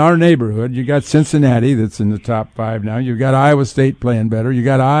 In our neighborhood, you got Cincinnati that's in the top 5 now. You've got Iowa State playing better. You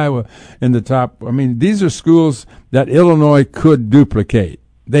got Iowa in the top. I mean, these are schools that Illinois could duplicate.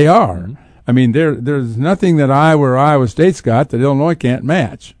 They are. Mm-hmm. I mean, there's nothing that Iowa or Iowa State's got that Illinois can't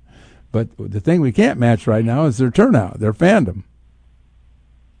match. But the thing we can't match right now is their turnout, their fandom.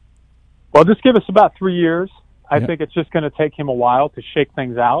 Well, just give us about 3 years. I think it's just going to take him a while to shake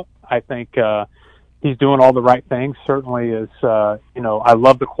things out. I think he's doing all the right things. Certainly is, I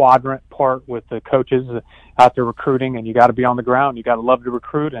love the quadrant part with the coaches out there recruiting, and you got to be on the ground. You got to love to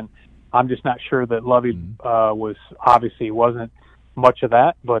recruit, and I'm just not sure that Lovey wasn't much of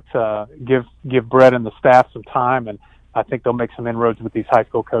that. But give Brett and the staff some time, and I think they'll make some inroads with these high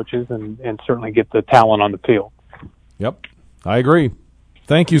school coaches and certainly get the talent on the field. Yep, I agree.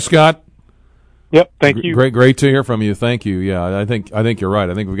 Thank you, Scott. Yep, thank you. Great to hear from you. Thank you. Yeah, I think you're right.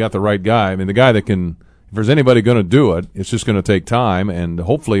 I think we got the right guy. I mean, the guy that can. If there's anybody going to do it, it's just going to take time, and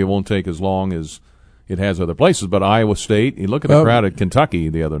hopefully it won't take as long as it has other places. But Iowa State, you look at the crowd at Kentucky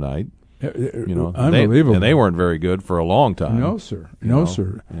the other night. Unbelievable. They weren't very good for a long time. No, sir.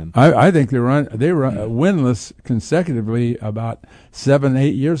 Sir. I think they were winless consecutively about 7,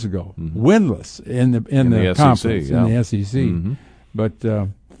 8 years ago. Mm-hmm. Winless in the conference in the SEC. Mm-hmm. But.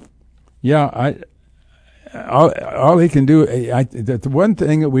 All he can do. The one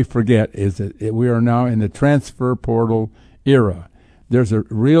thing that we forget is that we are now in the transfer portal era. There's a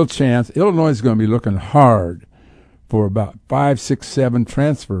real chance Illinois is going to be looking hard for about 5, 6, 7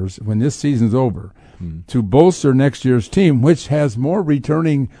 transfers when this season's over to bolster next year's team, which has more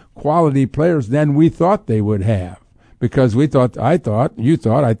returning quality players than we thought they would have. Because I think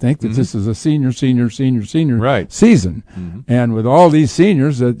that this is a senior right. season. Mm-hmm. And with all these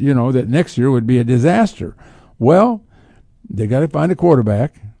seniors that next year would be a disaster. Well, they got to find a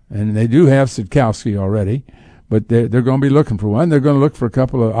quarterback, and they do have Sitkowski already, but they're going to be looking for one. They're going to look for a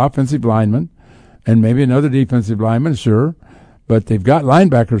couple of offensive linemen and maybe another defensive lineman, sure. But they've got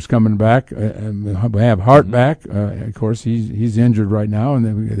linebackers coming back. We have Hart back. Of course, he's injured right now,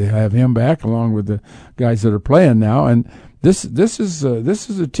 and they have him back along with the guys that are playing now. And this is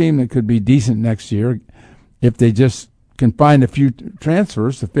a team that could be decent next year if they just can find a few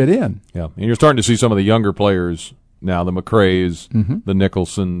transfers to fit in. Yeah, and you're starting to see some of the younger players now, the McCrays, the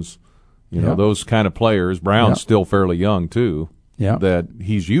Nicholsons, those kind of players. Brown's still fairly young too. Yeah, that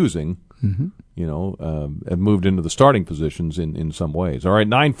he's using. Mm-hmm. Have moved into the starting positions in some ways. All right,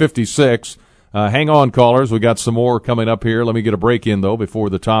 9:56. Hang on, callers. We got some more coming up here. Let me get a break in, though, before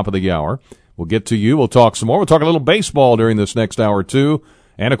the top of the hour. We'll get to you. We'll talk some more. We'll talk a little baseball during this next hour, too.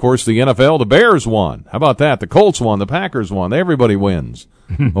 And, of course, the NFL. The Bears won. How about that? The Colts won. The Packers won. Everybody wins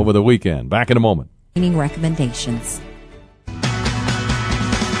over the weekend. Back in a moment. Recommendations.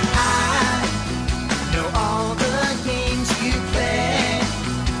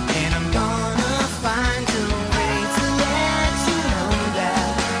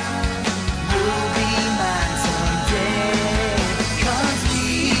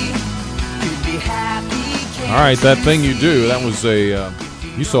 All right, That Thing You Do. That was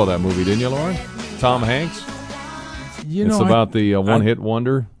you saw that movie, didn't you, Lauren? Tom Hanks. It's about the one-hit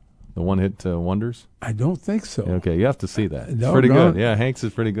wonder, the one-hit wonders. I don't think so. Okay, you have to see that. It's pretty good. Yeah, Hanks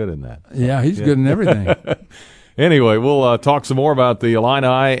is pretty good in that. Yeah, he's good in everything. Anyway, we'll talk some more about the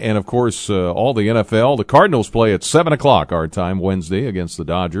Illini and, of course, all the NFL. The Cardinals play at 7 o'clock our time Wednesday against the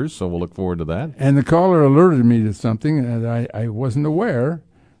Dodgers, so we'll look forward to that. And the caller alerted me to something that I wasn't aware,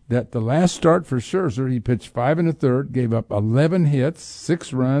 that the last start for Scherzer, he pitched 5 1/3, gave up 11 hits,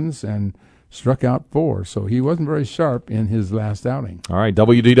 6 runs, and struck out 4. So he wasn't very sharp in his last outing. All right,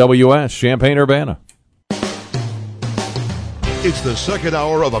 WDWS, Champaign-Urbana. It's the second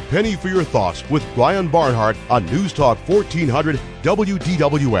hour of A Penny for Your Thoughts with Brian Barnhart on News Talk 1400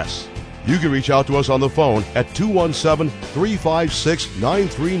 WDWS. You can reach out to us on the phone at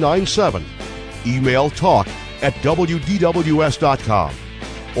 217-356-9397. Email talk@WDWS.com.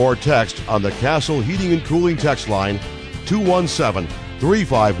 Or text on the Castle Heating and Cooling text line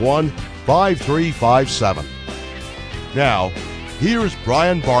 217-351-5357. Now, here's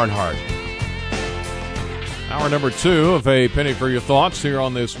Brian Barnhart. Hour number 2 of A Penny for Your Thoughts here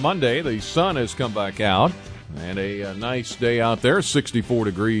on this Monday. The sun has come back out, and a nice day out there, 64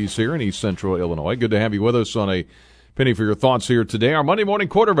 degrees here in East Central Illinois. Good to have you with us on A Penny for Your Thoughts here today. Our Monday morning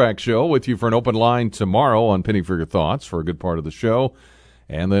quarterback show with you for an open line tomorrow on Penny for Your Thoughts for a good part of the show.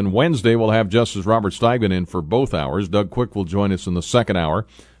 And then Wednesday we'll have Justice Robert Steigman in for both hours. Doug Quick will join us in the second hour.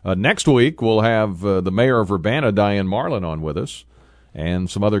 Next week we'll have the mayor of Urbana, Diane Marlin, on with us, and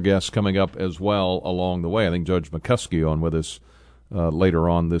some other guests coming up as well along the way. I think Judge McCuskey on with us later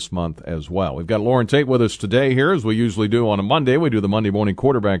on this month as well. We've got Lauren Tate with us today here, as we usually do on a Monday. We do the Monday morning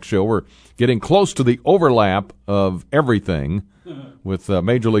quarterback show. We're getting close to the overlap of everything with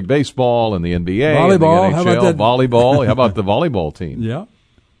Major League Baseball and the NBA volleyball, and the NHL. how about that? Volleyball. How about the volleyball team? Yeah.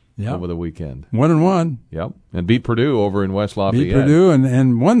 Over the weekend. 1-1. Yep. And beat Purdue over in West Lafayette. Beat Purdue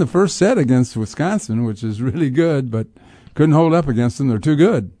and won the first set against Wisconsin, which is really good, but couldn't hold up against them. They're too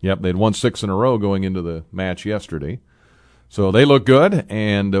good. Yep, they'd won 6 in a row going into the match yesterday. So they look good,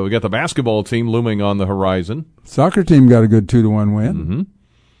 and we got the basketball team looming on the horizon. Soccer team got a good 2-1 win. Mm-hmm.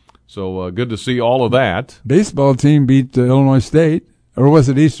 So good to see all of that. Baseball team beat Illinois State, or was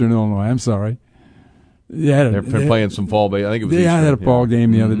it Eastern Illinois? I'm sorry. Yeah, they're playing some fall ball. I think it was Eastern. I had a fall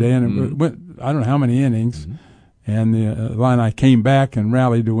game the other day, and it went, I don't know how many innings, and the Illini came back and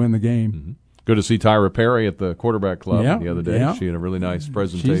rallied to win the game. Mm-hmm. Good to see Tyra Perry at the quarterback club the other day. Yeah. She had a really nice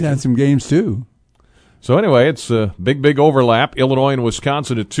presentation. She's had some games, too. So anyway, it's a big overlap. Illinois and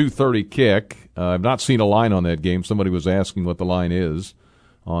Wisconsin at 2:30 kick. I've not seen a line on that game. Somebody was asking what the line is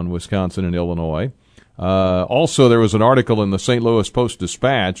on Wisconsin and Illinois. Also, there was an article in the St. Louis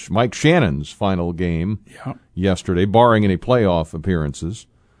Post-Dispatch, Mike Shannon's final game yesterday, barring any playoff appearances.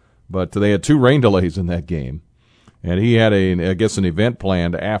 But they had 2 rain delays in that game. And he had, an event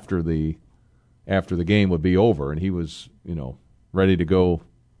planned after the game would be over, and he was, ready to go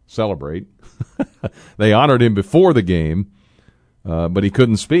celebrate. They honored him before the game, but he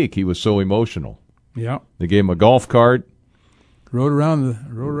couldn't speak. He was so emotional. Yeah. They gave him a golf cart. Rode around the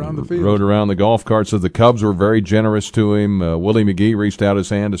field. Rode around the golf cart. So the Cubs were very generous to him. Willie McGee reached out his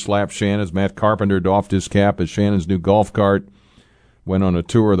hand to slap Shannon. Matt Carpenter doffed his cap as Shannon's new golf cart went on a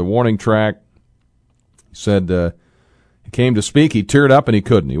tour of the warning track. He said he came to speak. He teared up and he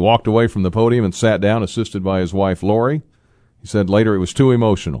couldn't. He walked away from the podium and sat down, assisted by his wife, Lori. He said later it was too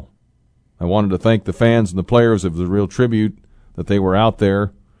emotional. I wanted to thank the fans and the players. It was a real tribute that they were out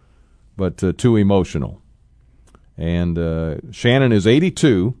there, but too emotional. And Shannon is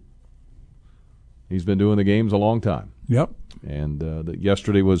 82. He's been doing the games a long time. Yep. And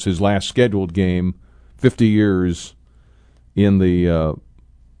yesterday was his last scheduled game, 50 years in the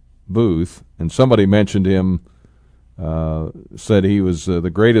booth. And somebody mentioned him, said he was the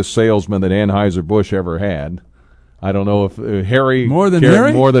greatest salesman that Anheuser-Busch ever had. I don't know if Harry more than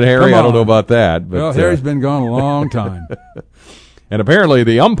Harry. I don't know about that. But, well, Harry's been gone a long time. And apparently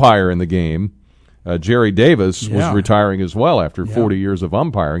the umpire in the game, Jerry Davis, was retiring as well after 40 years of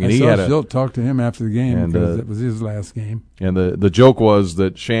umpiring. And I saw talk to him after the game, and because it was his last game. And the joke was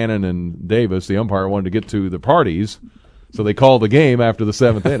that Shannon and Davis, the umpire, wanted to get to the parties, so they called the game after the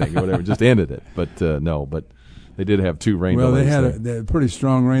 7th inning or whatever, just ended it. But no, but they did have 2 rain delays. Well, they had a pretty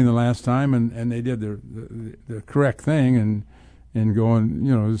strong rain the last time, and they did the correct thing and going,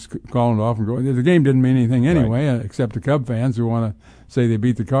 just calling it off and going. The game didn't mean anything anyway, except to Cub fans who want to say they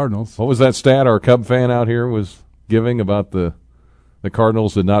beat the Cardinals. What was that stat our Cub fan out here was giving about the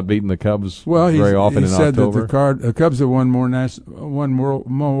Cardinals had not beaten the Cubs very often in October? He said that the Cubs have won more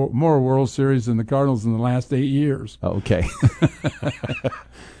World Series than the Cardinals in the last 8 years. Okay.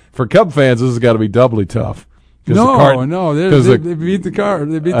 For Cub fans, this has got to be doubly tough. No, they beat the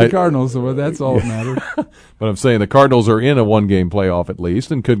Cardinals, so that's all that matters. But I'm saying the Cardinals are in a 1-game playoff at least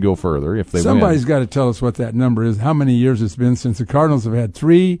and could go further if they win. Somebody's got to tell us what that number is, how many years it's been since the Cardinals have had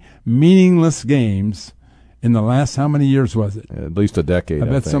 3 meaningless games in the last, how many years was it? At least a decade. I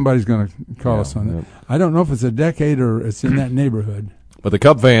bet somebody's going to call us on that. I don't know if it's a decade or it's in that neighborhood. But the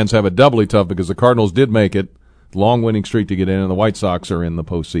Cub fans have it doubly tough because the Cardinals did make it, long winning streak to get in, and the White Sox are in the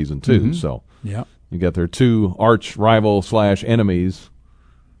postseason too. Mm-hmm. So yeah, you got their two arch rival / enemies,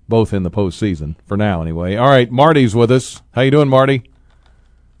 both in the postseason for now, anyway. All right, Marty's with us. How you doing, Marty?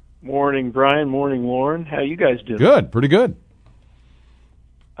 Morning, Brian. Morning, Lauren. How you guys doing? Good, pretty good.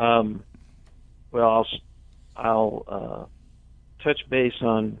 Well, I'll touch base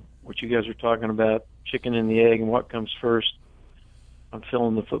on what you guys are talking about, chicken and the egg, and what comes first. I'm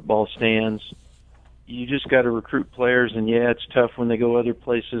filling the football stands. You just got to recruit players, and yeah, it's tough when they go other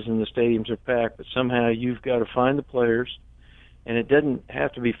places and the stadiums are packed, but somehow you've got to find the players, and it doesn't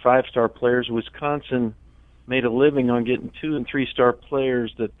have to be 5-star players. Wisconsin made a living on getting 2- and 3-star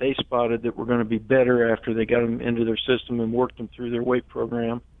players that they spotted that were going to be better after they got them into their system and worked them through their weight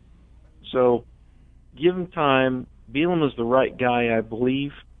program. So give him time. Bielema is the right guy, I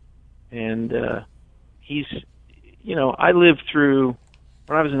believe, and he's, I lived through,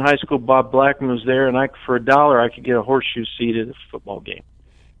 when I was in high school, Bob Blackman was there, and for $1 I could get a horseshoe seat at a football game.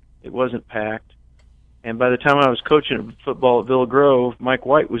 It wasn't packed. And by the time I was coaching football at Villa Grove, Mike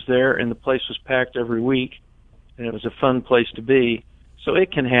White was there, and the place was packed every week, and it was a fun place to be. So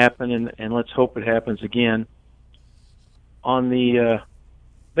it can happen, and let's hope it happens again. On the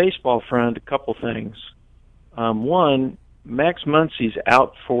baseball front, a couple things. One, Max Muncy's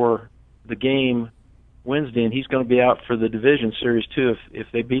out for the game Wednesday, and he's going to be out for the division series too if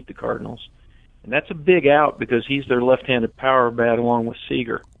they beat the Cardinals. And that's a big out because he's their left-handed power bat along with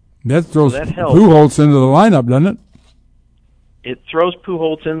Seager. That throws that helps. Pujols into the lineup, doesn't it? It throws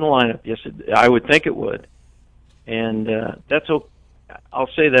Pujols in the lineup. Yes, I would think it would. And I'll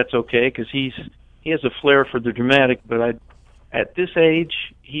say that's okay because he has a flair for the dramatic, but at this age,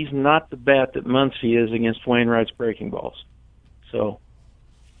 he's not the bat that Muncy is against Wainwright's breaking balls. So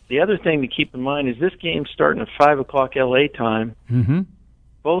the other thing to keep in mind is this game's starting at 5 o'clock L.A. time. Mm-hmm.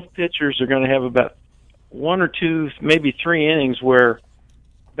 Both pitchers are going to have about 1 or 2, maybe 3 innings where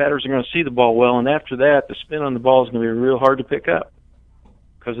batters are going to see the ball well, and after that, the spin on the ball is going to be real hard to pick up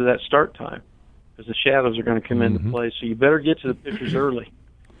because of that start time, because the shadows are going to come into play. So you better get to the pitchers early.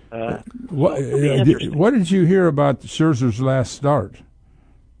 What did you hear about Scherzer's last start?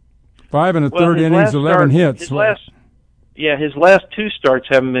 5 1/3 innings, 11 hits. His last 2 starts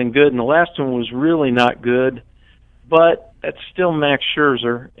haven't been good, and the last one was really not good. But that's still Max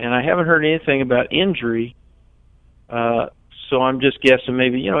Scherzer, and I haven't heard anything about injury. So I'm just guessing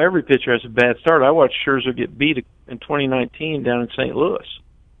maybe, every pitcher has a bad start. I watched Scherzer get beat in 2019 down in St. Louis.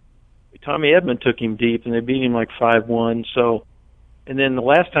 Tommy Edman took him deep, and they beat him like 5-1. So, and then the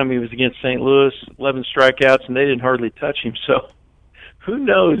last time he was against St. Louis, 11 strikeouts, and they didn't hardly touch him. So who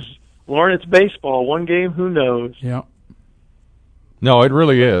knows? Lauren, it's baseball. One game, who knows? Yeah. No, it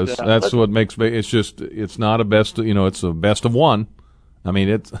really is. That's what makes it's not a best, it's a best of one. I mean,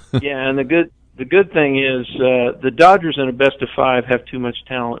 it's yeah, and the good thing is the Dodgers in a best of 5 have too much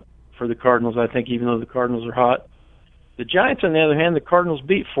talent for the Cardinals, I think, even though the Cardinals are hot. The Giants, on the other hand, the Cardinals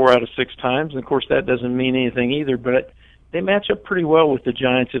beat 4 out of 6 times, and of course that doesn't mean anything either, but they match up pretty well with the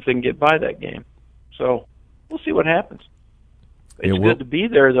Giants if they can get by that game. So we'll see what happens. It's good to be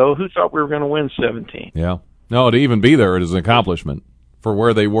there, though. Who thought we were going to win 17? Yeah. No, to even be there, it is an accomplishment for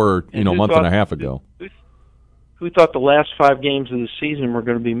where they were, a month and a half ago. Who thought the last 5 games of the season were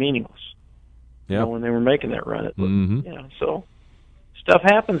going to be meaningless? Yeah. When they were making that run. So stuff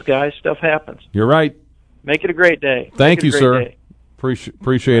happens, guys. Stuff happens. You're right. Make it a great day. Thank you, sir.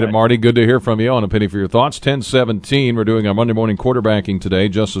 Appreciate it, Marty. Good to hear from you on A Penny for Your Thoughts. 10:17. We're doing our Monday morning quarterbacking today.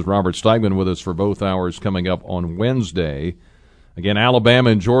 Justice Robert Steigman with us for both hours coming up on Wednesday. Again, Alabama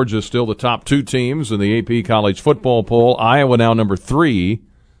and Georgia still the top 2 teams in the AP College Football Poll. Iowa now number 3.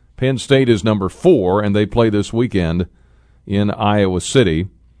 Penn State is number 4, and they play this weekend in Iowa City.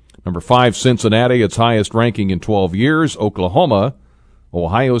 Number 5, Cincinnati, its highest ranking in 12 years. Oklahoma,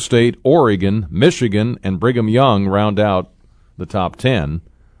 Ohio State, Oregon, Michigan, and Brigham Young round out the top 10.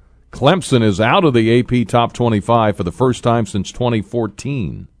 Clemson is out of the AP top 25 for the first time since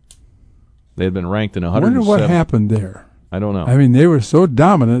 2014. They had been ranked in 107. I wonder what happened there. I don't know. I mean, they were so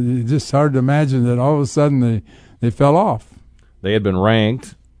dominant, it's just hard to imagine that all of a sudden they fell off. They had been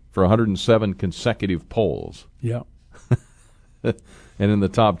ranked for 107 consecutive polls. Yeah. And in the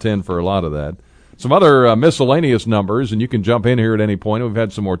top 10 for a lot of that. Some other miscellaneous numbers, and you can jump in here at any point. We've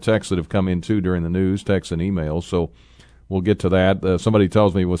had some more texts that have come in, too, during the news, texts and emails, so we'll get to that. Somebody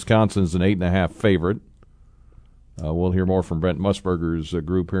tells me Wisconsin's an 8.5 favorite. We'll hear more from Brent Musburger's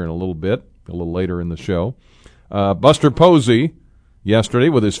group here in a little bit, a little later in the show. Buster Posey yesterday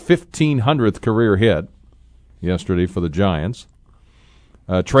with his 1,500th career hit. yesterday for the Giants.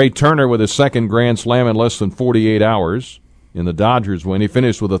 Trey Turner with his second grand slam in less than 48 hours in the Dodgers win. He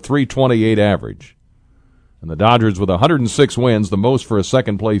finished with a .328 average. And the Dodgers with 106 wins, the most for a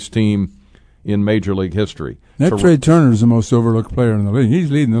second-place team in Major League history. That Trey Turner is the most overlooked player in the league.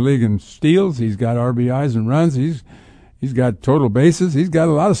 He's leading the league in steals. He's got RBIs and runs. He's got total bases. He's got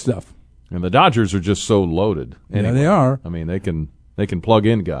a lot of stuff. And the Dodgers are just so loaded. Anyway, yeah, they are. I mean, they can plug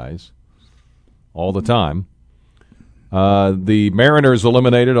in guys all the time. The Mariners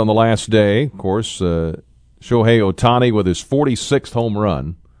eliminated on the last day. Of course, Shohei Ohtani with his 46th home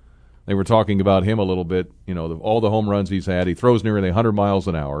run. They were talking about him a little bit. You know, all the home runs he's had. He throws nearly 100 miles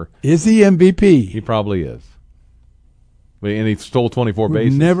an hour. Is he MVP? He probably is. And he stole 24 bases.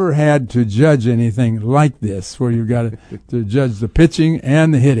 We've never had to judge anything like this, where you've got to judge the pitching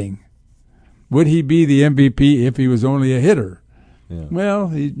and the hitting. Would he be the MVP if he was only a hitter? Yeah. Well,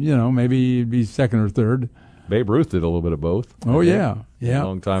 maybe he'd be second or third. Babe Ruth did a little bit of both. Oh, yeah. A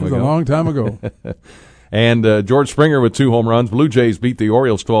long time ago. A long time ago. And George Springer with 2 home runs. Blue Jays beat the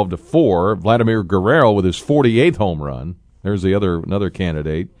Orioles 12-4. Vladimir Guerrero with his 48th home run. There's another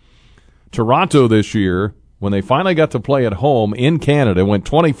candidate. Toronto this year, when they finally got to play at home in Canada, went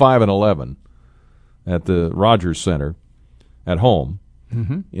 25-11 at the Rogers Center at home.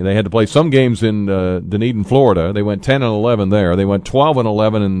 Mm-hmm. They had to play some games in Dunedin, Florida. They went 10-11 there. They went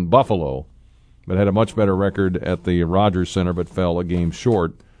 12-11 in Buffalo, but had a much better record at the Rogers Center, but fell a game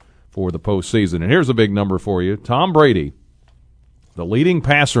short for the postseason. And here's a big number for you. Tom Brady, the leading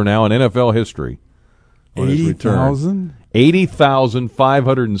passer now in NFL history. 80,000?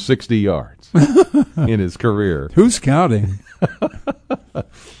 80,560 yards in his career. Who's counting?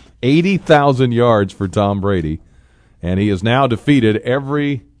 80,000 yards for Tom Brady. And he has now defeated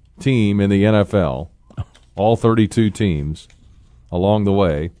every team in the NFL, all 32 teams along the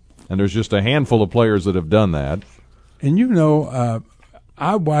way. And there's just a handful of players that have done that. And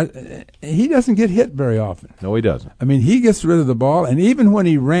he doesn't get hit very often. No, he doesn't. I mean, he gets rid of the ball, and even when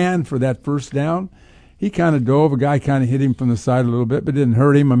he ran for that first down, he kind of dove. A guy kind of hit him from the side a little bit, but didn't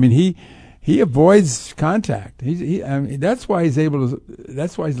hurt him. I mean, he avoids contact. That's why he's able to.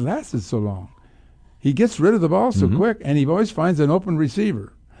 That's why he's lasted so long. He gets rid of the ball so quick, and he always finds an open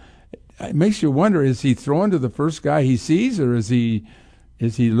receiver. It makes you wonder: is he throwing to the first guy he sees, or is he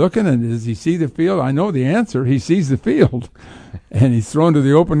looking and does he see the field? I know the answer. He sees the field, and he's throwing to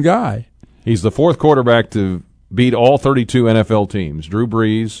the open guy. He's the fourth quarterback to beat all 32 NFL teams: Drew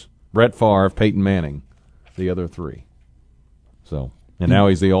Brees, Brett Favre, Peyton Manning, the other 3. So, and now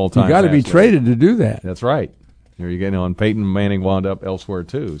he's the all-time. You got to be traded to do that. That's right. Here you get on. Peyton Manning wound up elsewhere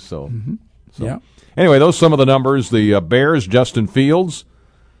too. So, yeah. Anyway, those are some of the numbers. The Bears, Justin Fields,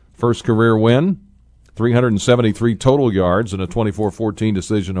 first career win. 373 total yards and a 24-14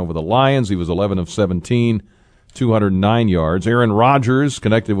 decision over the Lions. He was 11 of 17, 209 yards. Aaron Rodgers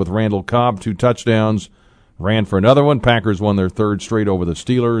connected with Randall Cobb, 2 touchdowns, ran for another one. Packers won their third straight over the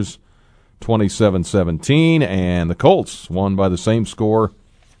Steelers, 27-17, and the Colts won by the same score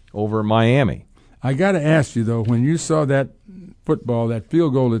over Miami. I got to ask you, though, when you saw that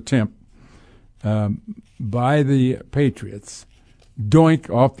field goal attempt by the Patriots, doink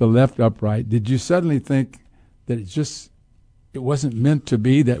off the left upright, did you suddenly think that it wasn't meant to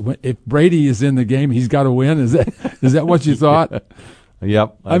be, that if Brady is in the game, he's got to win? Is that what you thought?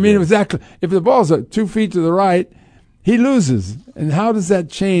 Yep. I mean, it was that. If the ball's 2 feet to the right, he loses. And how does that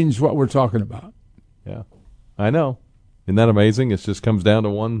change what we're talking about? Yeah, I know. Isn't that amazing? It just comes down to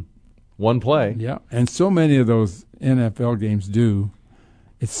one play. Yeah, and so many of those NFL games do.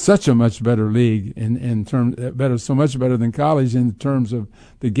 It's such a much better league so much better than college in terms of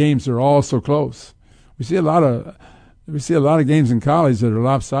the games are all so close. We see a lot of games in college that are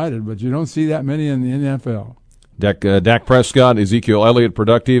lopsided, but you don't see that many in the NFL. Dak Prescott, Ezekiel Elliott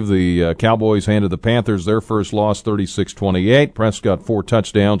productive. The Cowboys handed the Panthers their first loss, 36-28. Prescott 4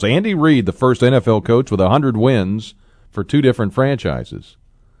 touchdowns. Andy Reid, the first NFL coach with 100 wins for 2 different franchises.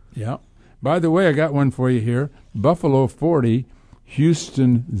 Yeah. By the way, I got one for you here. Buffalo 40.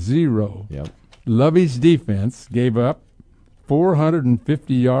 Houston 0. Yep. Lovey's defense gave up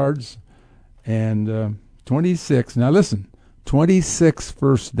 450 yards and 26. Now listen, 26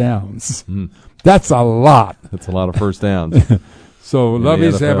 first downs. That's a lot. That's a lot of first downs. So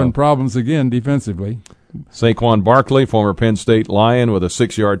Lovey's having problems again defensively. Saquon Barkley, former Penn State Lion, with a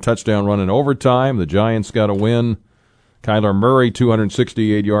 6-yard touchdown run in overtime. The Giants got a win. Kyler Murray,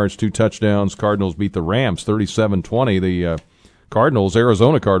 268 yards, 2 touchdowns. Cardinals beat the Rams 37-20. The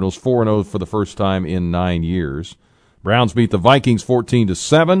Arizona Cardinals, 4-0 for the first time in 9 years. Browns beat the Vikings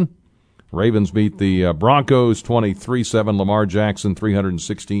 14-7. Ravens beat the Broncos 23-7. Lamar Jackson,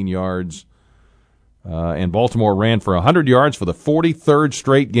 316 yards, And Baltimore ran for 100 yards for the 43rd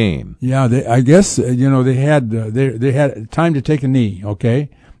straight game. Yeah, I guess they had time to take a knee. Okay,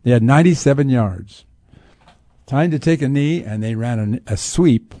 they had 97 yards, time to take a knee, and they ran a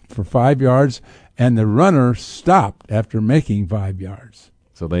sweep for 5 yards, and the runner stopped after making 5 yards.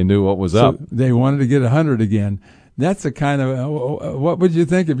 So they knew what was up. They wanted to get 100 again. That's a kind of what would you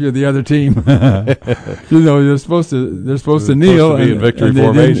think if you're the other team? They're supposed to kneel be in victory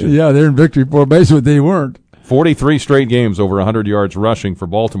formation. Yeah, they're in victory formation, but they weren't. 43 straight games over 100 yards rushing for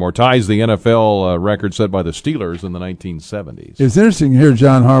Baltimore ties the NFL record set by the Steelers in the 1970s. It's interesting to hear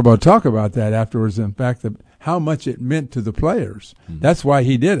John Harbaugh talk about that afterwards. In fact, how much it meant to the players. That's why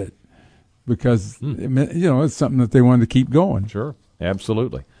he did it, because it's something that they wanted to keep going. Sure,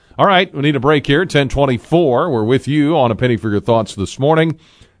 absolutely. All right, we need a break here, 10:24. We're with you on A Penny for Your Thoughts this morning,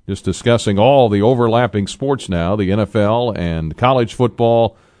 just discussing all the overlapping sports now, the NFL and college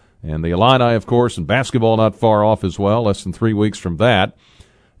football and the Illini, of course, and basketball not far off as well, less than 3 weeks from that.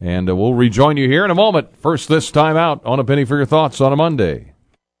 And we'll rejoin you here in a moment. First, this time out on A Penny for Your Thoughts on a Monday.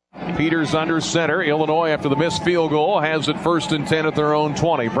 Peters under center. Illinois, after the missed field goal, has it 1st and 10 at their own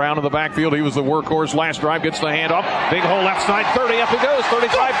 20. Brown in the backfield. He was the workhorse last drive. Gets the handoff. Big hole left side 30. Up he goes.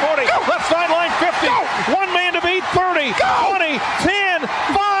 35, 40. Left sideline 50. One man to beat. 30, 20, 10,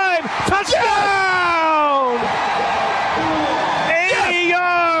 5. Touchdown! 80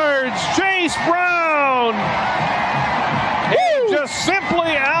 yards. Chase Brown. He just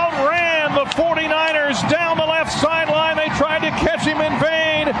simply outran the 49ers down the left sideline. They tried to catch him in vain.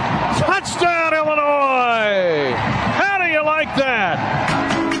 Touchdown, Illinois! How do you like that?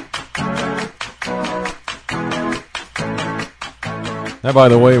 That, by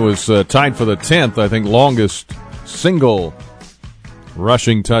the way, was tied for the 10th, I think, longest single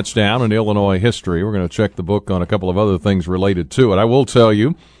rushing touchdown in Illinois history. We're going to check the book on a couple of other things related to it. I will tell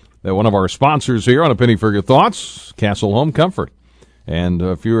you that one of our sponsors here on A Penny for Your Thoughts, Castle Home Comfort. And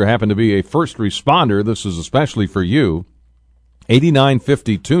if you happen to be a first responder, this is especially for you.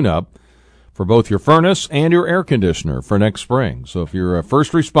 $89.50 tune-up for both your furnace and your air conditioner for next spring. So if you're a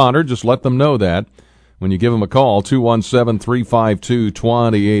first responder, just let them know that when you give them a call,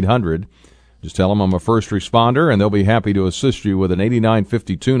 217-352-2800. Just tell them I'm a first responder, and they'll be happy to assist you with an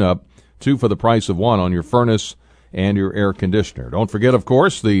 $89.50 tune-up, 2 for the price of 1 on your furnace and your air conditioner. Don't forget, of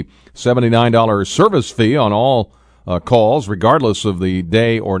course, the $79 service fee on all calls, regardless of the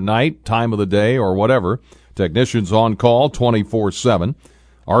day or night, time of the day, or whatever. Technicians on call 24/7.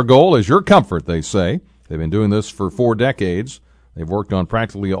 Our goal is your comfort, they say. They've been doing this for 4 decades. They've worked on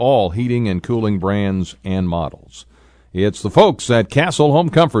practically all heating and cooling brands and models. It's the folks at Castle Home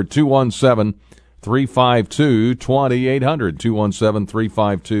Comfort, 217-352-2800.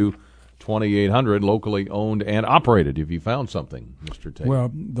 217-352-2800, locally owned and operated. Have you found something, Mr. Tate? Well,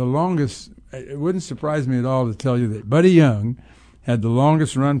 the longest, it wouldn't surprise me at all to tell you that Buddy Young had the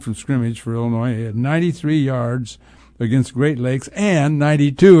longest run from scrimmage for Illinois. He had 93 yards against Great Lakes and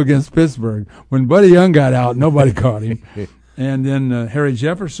 92 against Pittsburgh. When Buddy Young got out, nobody caught him. And then Harry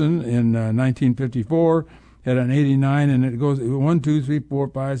Jefferson in 1954 had an 89, and it goes 1, 2, 3, 4,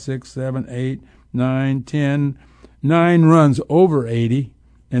 5, 6, 7, 8, 9, 10, 9 runs over 80.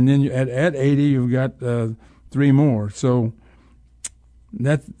 And then at 80, you've got 3 more. So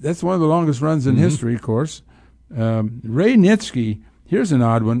that's one of the longest runs in history, of course. Ray Nitschke, here's an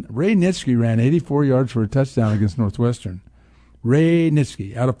odd one. Ray Nitschke ran 84 yards for a touchdown against Northwestern. Ray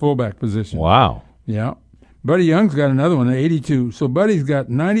Nitschke, out of fullback position. Wow. Yeah. Buddy Young's got another one at 82. So Buddy's got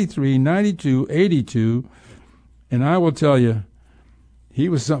 93, 92, 82. And I will tell you, he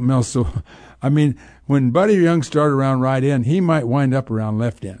was something else. So, I mean, when Buddy Young started around right end, he might wind up around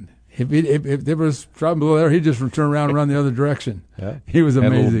left end. If there was trouble there, he'd just turn around and run the other direction. Yeah. He was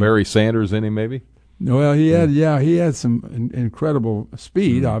amazing. Had a little Barry Sanders in him, maybe? Well, he had some incredible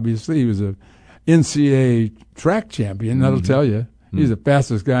speed, obviously. He was a NCAA track champion, that'll tell you. He's the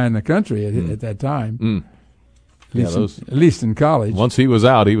fastest guy in the country at that time. At least in college. Once he was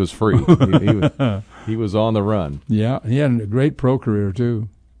out, he was free. he was on the run. Yeah, he had a great pro career, too.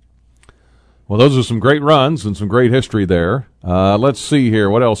 Well, those are some great runs and some great history there. Let's see here.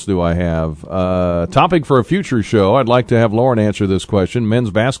 What else do I have? Topic for a future show. I'd like to have Lauren answer this question. Men's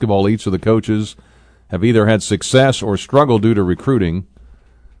basketball, each of the coaches have either had success or struggled due to recruiting,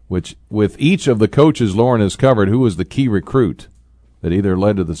 which with each of the coaches Lauren has covered, who was the key recruit that either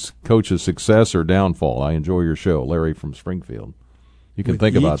led to the coach's success or downfall? I enjoy your show. Larry from Springfield. You can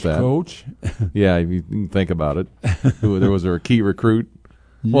think about that. Coach? Yeah, you can think about it. Was there a key recruit?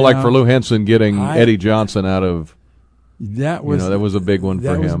 Yeah. Well, like for Lou Henson getting Eddie Johnson out of that was a big one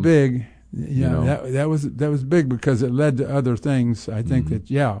for him. That was big. Yeah, that was big because it led to other things. I think that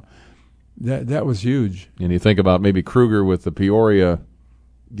That was huge. And you think about maybe Kruger with the Peoria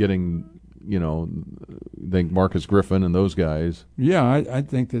getting, I think Marcus Griffin and those guys. Yeah, I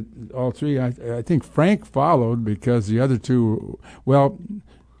think that all three. I think Frank followed because the other two. Well,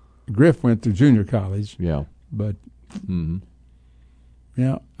 Griff went to junior college. Yeah, but it'd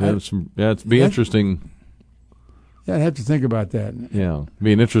be interesting. Yeah, I'd have to think about that. Yeah,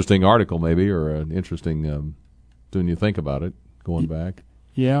 be an interesting article maybe, or an interesting. When you think about it, going back.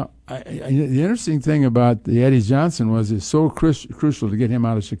 Yeah, the interesting thing about the Eddie Johnson was it's so crucial to get him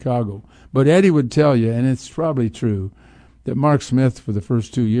out of Chicago. But Eddie would tell you, and it's probably true, that Mark Smith for the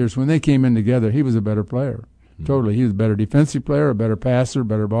first 2 years, when they came in together, he was a better player. Mm-hmm. Totally. He was a better defensive player, a better passer,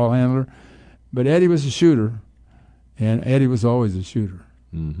 better ball handler. But Eddie was a shooter, and Eddie was always a shooter.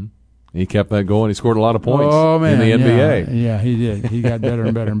 Mm-hmm. He kept that going. He scored a lot of points in the NBA. Yeah, he did. He got better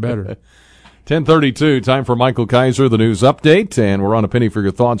and better and better. 10:32, time for Michael Kaiser, the news update, and we're on a penny for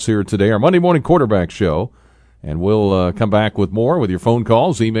your thoughts here today, our Monday morning quarterback show, and we'll come back with more with your phone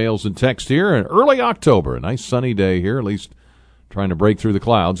calls, emails, and text here in early October. A nice sunny day here, at least trying to break through the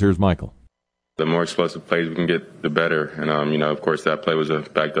clouds. Here's Michael. The more explosive plays we can get, the better. And, of course, that play was a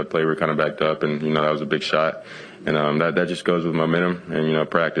backed-up play. We were kind of backed up, and, that was a big shot. And that just goes with momentum and,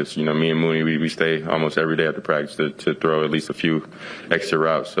 practice. Me and Mooney, we stay almost every day after practice to throw at least a few extra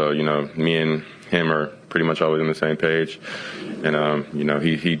routes. So, me and him are pretty much always on the same page. And,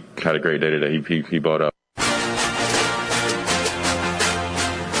 he had a great day today. He balled up.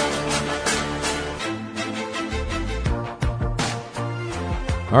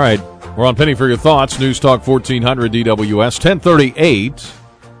 All right. We're on Penny for Your Thoughts, News Talk 1400 DWS, 10:38.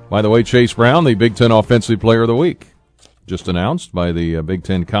 By the way, Chase Brown, the Big Ten Offensive Player of the Week, just announced by the Big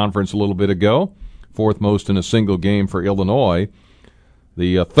Ten Conference a little bit ago. Fourth most in a single game for Illinois.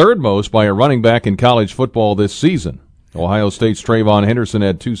 The third most by a running back in college football this season. Ohio State's Trayvon Henderson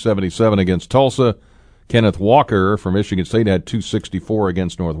had 277 against Tulsa. Kenneth Walker from Michigan State had 264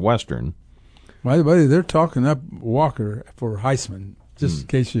 against Northwestern. By the way, they're talking up Walker for Heisman, just in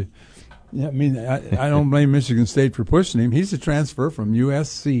case you... Yeah, I don't blame Michigan State for pushing him. He's a transfer from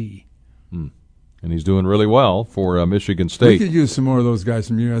USC. And he's doing really well for Michigan State. We could use some more of those guys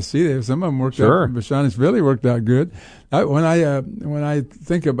from USC. Some of them worked out. Bashanis really worked out good. When I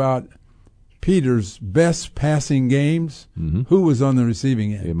think about Peter's best passing games, who was on the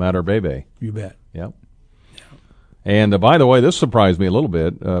receiving end? Matter Bebe. You bet. Yep. And by the way, this surprised me a little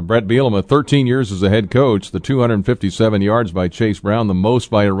bit. Brett Bielema, 13 years as a head coach, the 257 yards by Chase Brown, the most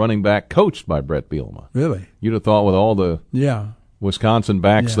by a running back coached by Brett Bielema. Really? You'd have thought with all the Wisconsin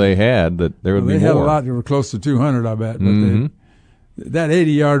backs they had that there would be more. They had a lot. They were close to 200, I bet. But that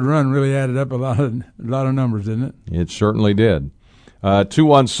 80-yard run really added up a lot of numbers, didn't it? It certainly did.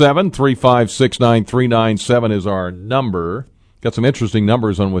 217-356-9397 is our number. Got some interesting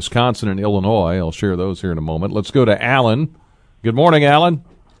numbers on Wisconsin and Illinois. I'll share those here in a moment. Let's go to Alan. Good morning, Alan.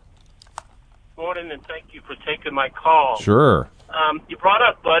 Morning, and thank you for taking my call. Sure. You brought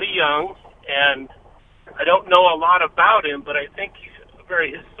up Buddy Young, and I don't know a lot about him, but I think he's a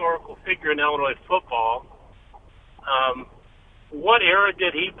very historical figure in Illinois football. What era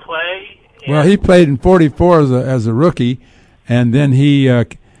did he play? Well, he played in 44 as a rookie, and then he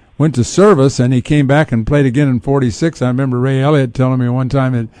went to service, and he came back and played again in 46. I remember Ray Elliott telling me one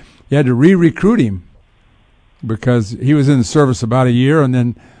time that he had to re-recruit him because he was in the service about a year, and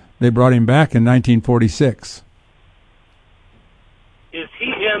then they brought him back in 1946. Is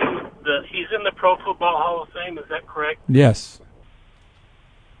he he's in the Pro Football Hall of Fame, is that correct? Yes.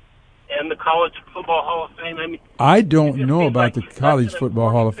 And the College Football Hall of Fame? I don't know about the College Football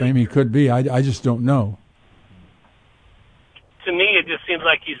Hall of Fame. He could be. I just don't know. To me, it just seems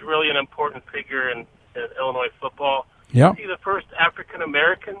like he's really an important figure in Illinois football. Yeah. Is he the first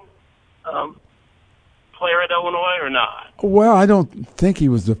African-American player at Illinois or not? Well, I don't think he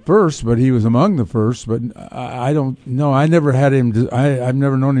was the first, but he was among the first. But I don't know. I never had him. I've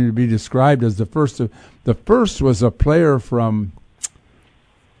never known him to be described as the first. The first was a player from.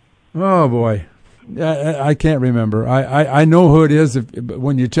 Oh boy, I can't remember. I know who it is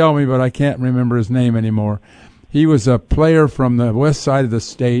when you tell me, but I can't remember his name anymore. He was a player from the west side of the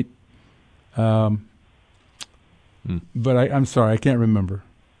state, but I'm sorry, I can't remember.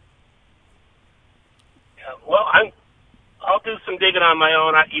 Well, I'll do some digging on my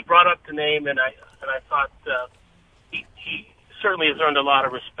own. You brought up the name, and I thought he certainly has earned a lot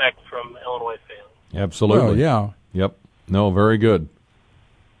of respect from Illinois fans. Absolutely. Well, yeah. Yep. No, very good.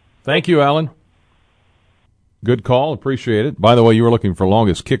 Thank you, Alan. Good call. Appreciate it. By the way, you were looking for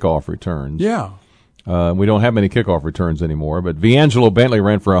longest kickoff returns. Yeah. We don't have many kickoff returns anymore, but Viangelo Bentley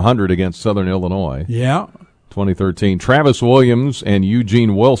ran for 100 against Southern Illinois. Yeah. 2013. Travis Williams and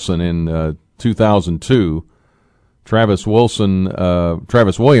Eugene Wilson in 2002. Travis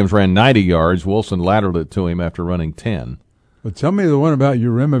Williams ran 90 yards. Wilson lateraled it to him after running 10. Well, tell me the one about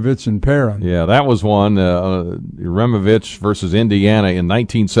Uremovich and Perrin. Yeah, that was one. Uremovich versus Indiana in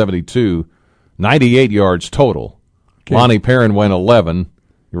 1972. 98 yards total. Okay. Lonnie Perrin went 11.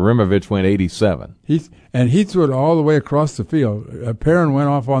 Uremovich went 87. He threw it all the way across the field. Perrin went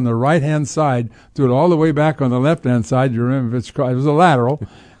off on the right-hand side, threw it all the way back on the left-hand side. Uremovich caught it. It was a lateral,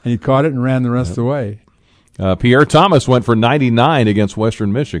 and he caught it and ran the rest of the way. Pierre Thomas went for 99 against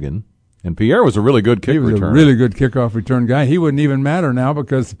Western Michigan. And Pierre was a really good kick returner. He was a really good kickoff return guy. He wouldn't even matter now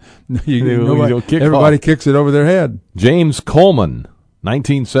because everybody kicks it over their head. James Coleman,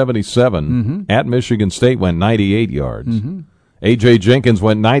 1977, at Michigan State, went 98 yards. A.J. Jenkins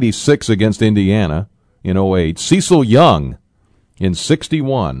went 96 against Indiana in 08. Cecil Young in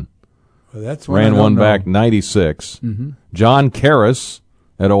 61 ran one back 96. John Karras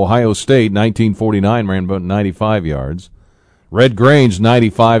at Ohio State, 1949, ran about 95 yards. Red Grange,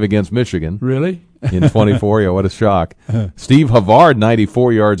 95 against Michigan. Really? In 24, yeah, what a shock. Steve Havard,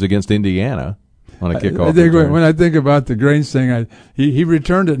 94 yards against Indiana on a kickoff return. When I think about the Grange thing, he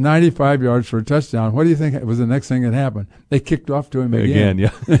returned it 95 yards for a touchdown. What do you think was the next thing that happened? They kicked off to him again.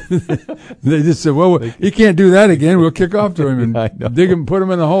 Yeah. They just said, well, he can't do that again. We'll kick off to him and dig him, put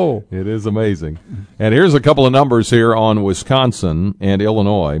him in the hole. It is amazing. And here's a couple of numbers here on Wisconsin and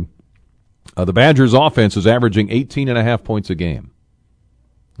Illinois. The Badgers' offense is averaging 18.5 points a game.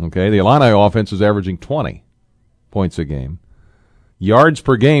 Okay, the Illini offense is averaging 20 points a game. Yards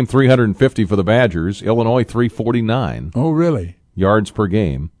per game, 350 for the Badgers. Illinois, 349. Oh, really? Yards per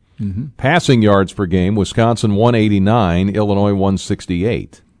game. Passing yards per game, Wisconsin, 189. Illinois,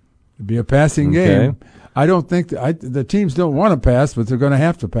 168. It'd be a passing game. I don't think the teams don't want to pass, but they're going to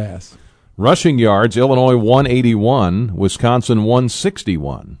have to pass. Rushing yards, Illinois, 181. Wisconsin,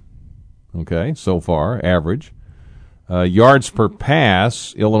 161. Okay, so far, average. Yards per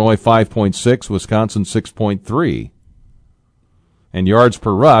pass, Illinois 5.6, Wisconsin 6.3. And yards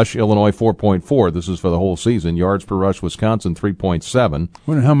per rush, Illinois 4.4. This is for the whole season. Yards per rush, Wisconsin 3.7.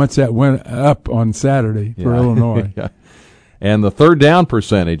 Wonder how much that went up on Saturday for Illinois. Yeah. And the third down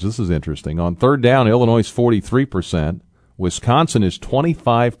percentage, this is interesting. On third down, Illinois is 43%. Wisconsin is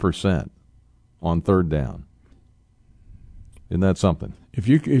 25% on third down. Isn't that something? If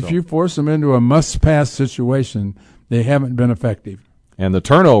you force them into a must-pass situation, they haven't been effective. And the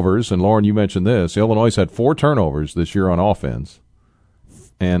turnovers, and Lauren, you mentioned this, Illinois had 4 turnovers this year on offense,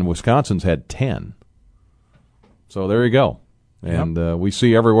 and Wisconsin's had 10. So there you go. And we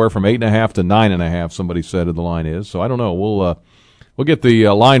see everywhere from 8.5 to 9.5, somebody said the line is. So I don't know. We'll get the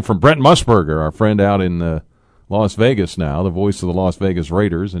line from Brent Musburger, our friend out in Las Vegas now, the voice of the Las Vegas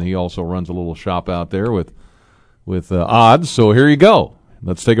Raiders, and he also runs a little shop out there with odds. So here you go.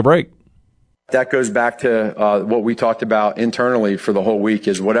 Let's take a break. That goes back to what we talked about internally for the whole week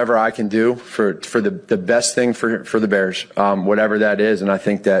is whatever I can do for the best thing for the Bears, whatever that is. And I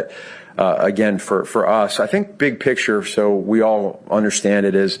think that, again, for us, I think big picture, so we all understand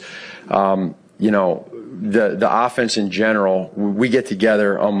it is, the offense in general, we get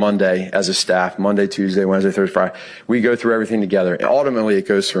together on Monday as a staff, Monday, Tuesday, Wednesday, Thursday, Friday. We go through everything together. And ultimately, it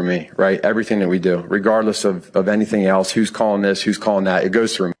goes through me, right? Everything that we do, regardless of anything else, who's calling this, who's calling that, it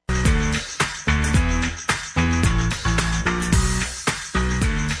goes through me.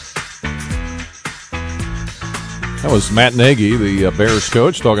 That was Matt Nagy, the Bears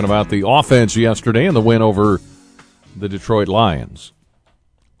coach, talking about the offense yesterday and the win over the Detroit Lions.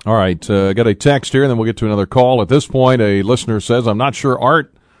 All right, got a text here, and then we'll get to another call. At this point, a listener says, I'm not sure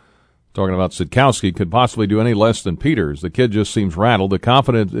Art, talking about Sitkowski, could possibly do any less than Peters. The kid just seems rattled. The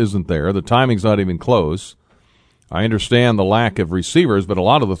confidence isn't there. The timing's not even close. I understand the lack of receivers, but a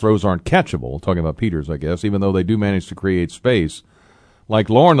lot of the throws aren't catchable, talking about Peters, I guess, even though they do manage to create space. Like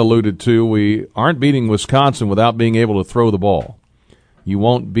Lauren alluded to, we aren't beating Wisconsin without being able to throw the ball. You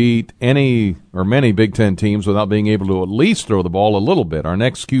won't beat any or many Big Ten teams without being able to at least throw the ball a little bit. Our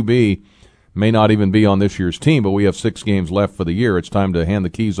next QB may not even be on this year's team, but we have 6 games left for the year. It's time to hand the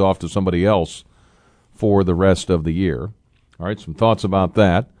keys off to somebody else for the rest of the year. All right, some thoughts about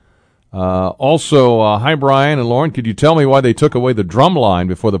that. Also, hi, Brian and Lauren. Could you tell me why they took away the drum line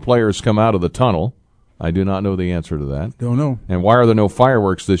before the players come out of the tunnel? I do not know the answer to that. Don't know. And why are there no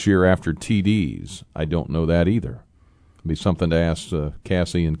fireworks this year after TDs? I don't know that either. It'd be something to ask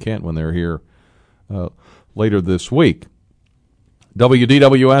Cassie and Kent when they're here later this week.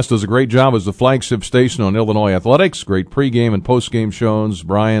 WDWS does a great job as the flagship station on Illinois athletics. Great pregame and postgame shows.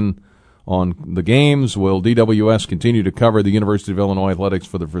 Brian on the games. Will DWS continue to cover the University of Illinois athletics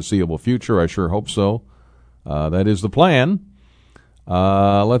for the foreseeable future? I sure hope so. That is the plan.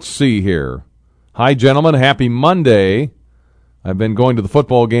 Let's see here. Hi, gentlemen. Happy Monday. I've been going to the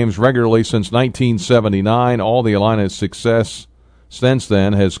football games regularly since 1979. All the Illini's success since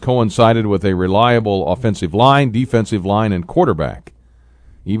then has coincided with a reliable offensive line, defensive line, and quarterback.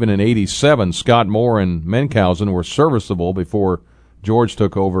 Even in 87, Scott Moore and Menkhausen were serviceable before George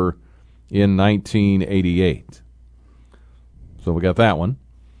took over in 1988. So we got that one.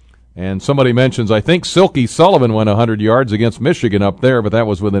 And somebody mentions, I think Silky Sullivan went 100 yards against Michigan up there, but that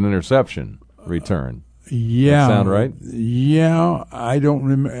was with an interception return. Yeah. Does that sound right? Yeah, I don't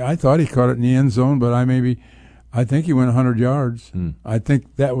remember. I thought he caught it in the end zone, but I think he went 100 yards. I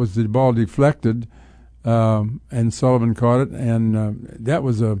think that was the ball deflected, and Sullivan caught it, and that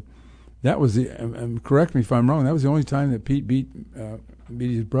was the. Correct me if I'm wrong. That was the only time that Pete beat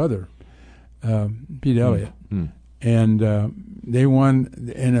his brother, Pete Elliott, and they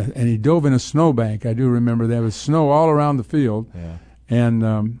won. And he dove in a snowbank. I do remember there was snow all around the field,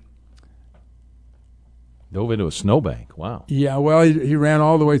 and. Dove into a snowbank. Wow. Yeah, well, he ran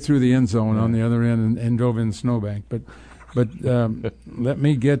all the way through the end zone on the other end and dove in the snowbank. But let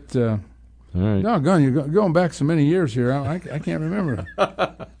me get. All right. Doggone, you're going back so many years here. I can't remember.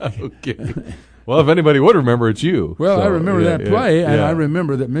 Okay. Well, if anybody would remember, it's you. Well, so, I remember that play, and yeah. I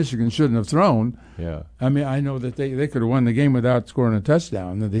remember that Michigan shouldn't have thrown. Yeah. I mean, I know that they could have won the game without scoring a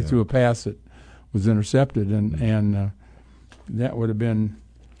touchdown. That they threw a pass that was intercepted, and that would have been.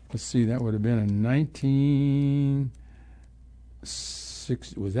 Let's see, that would have been in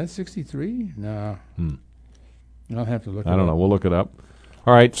 1960. Was that 63? No. I'll have to look it up. I don't know. We'll look it up.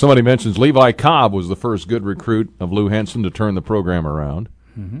 All right. Somebody mentions Levi Cobb was the first good recruit of Lou Henson to turn the program around.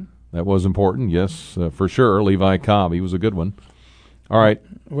 Mm-hmm. That was important. Yes, for sure. Levi Cobb. He was a good one. All right.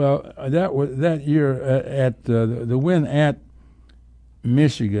 Well, that year at the win at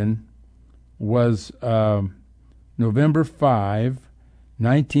Michigan was November 5,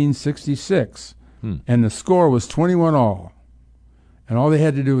 1966, and the score was 21-all, and all they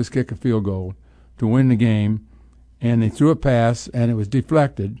had to do was kick a field goal to win the game, and they threw a pass, and it was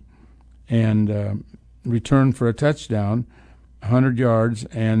deflected, and returned for a touchdown, 100 yards,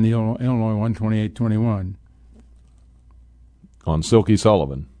 and the Illinois won 28-21. On Silky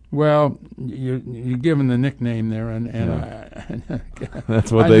Sullivan. Well, you're given the nickname there, and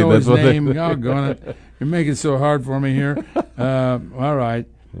that's what I know his name. Doggone it! You're making it so hard for me here. All right,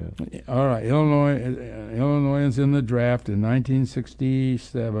 all right. Illinois is in the draft in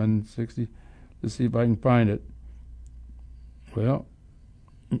 1967. 60. Let's see if I can find it. Well,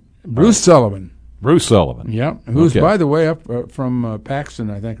 Bruce Sullivan. Bruce Sullivan. Yeah, who's by the way up from Paxton,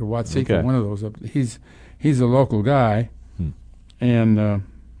 I think, or Watseka, one of those. He's a local guy, and.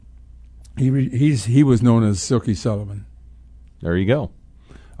 He was known as Silky Sullivan. There you go.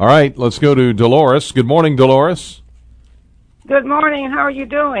 All right, let's go to Dolores. Good morning, Dolores. Good morning. How are you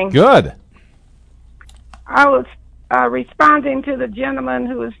doing? Good. I was responding to the gentleman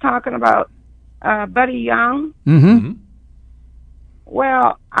who was talking about Buddy Young. Mm-hmm.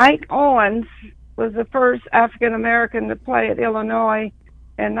 Well, Ike Owens was the first African American to play at Illinois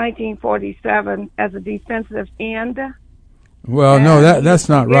in 1947 as a defensive end. Well, no, that's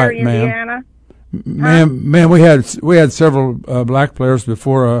not right, ma'am. Ma'am, we had several black players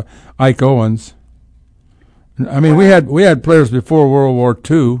before Ike Owens. I mean, we had players before World War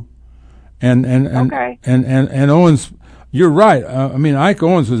II, and Owens. You're right. I mean, Ike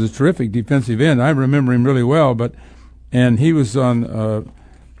Owens was a terrific defensive end. I remember him really well, and he was on a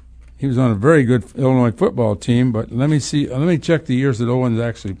very good Illinois football team. But let me check the years that Owens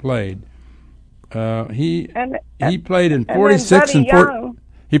actually played. He played in 46 and 40.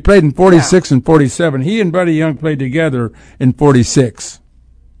 He played in 46 and 47. He and Buddy Young played together in 46.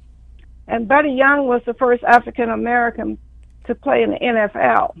 And Buddy Young was the first African American to play in the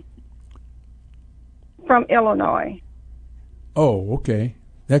NFL from Illinois. Oh, okay,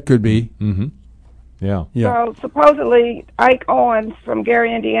 that could be. Mm-hmm. Yeah. So supposedly Ike Owens from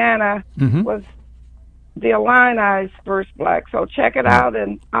Gary, Indiana, was the Illini's first black. So check it out,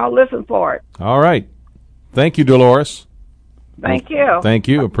 and I'll listen for it. All right. Thank you, Dolores. Thank you. Thank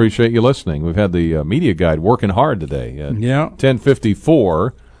you. Appreciate you listening. We've had the media guide working hard today.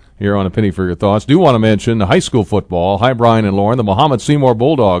 10:54 here on A Penny for Your Thoughts. Do want to mention the high school football. Hi, Brian and Lauren. The Muhammad Seymour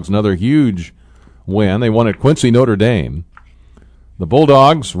Bulldogs, another huge win. They won at Quincy, Notre Dame. The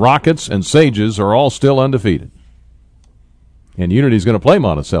Bulldogs, Rockets, and Sages are all still undefeated. And Unity's going to play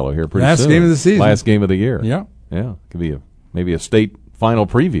Monticello here pretty soon. Last game of the season. Last game of the year. Yeah. Yeah. Could be maybe a state final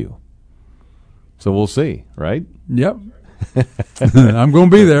preview. So we'll see, right? Yep. I'm going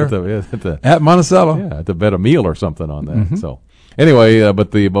to be there. At Monticello. Yeah, to bet a meal or something on that. So, Anyway,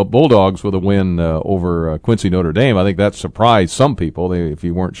 but the Bulldogs with a win over Quincy Notre Dame, I think that surprised some people. If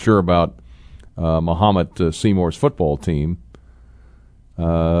you weren't sure about Muhammad Seymour's football team.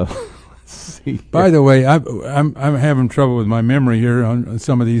 Let's see. By the way, I'm having trouble with my memory here on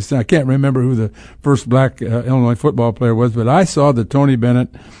some of these. I can't remember who the first black Illinois football player was, but I saw the Tony Bennett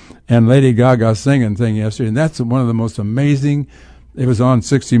and Lady Gaga singing thing yesterday, and that's one of the most amazing. It was on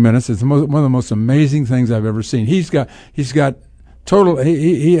 60 Minutes. It's one of the most amazing things I've ever seen. He's got total.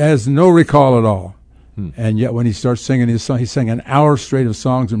 He has no recall at all, and yet when he starts singing his song, he sang an hour straight of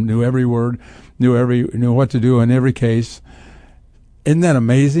songs and knew every word, knew what to do in every case. Isn't that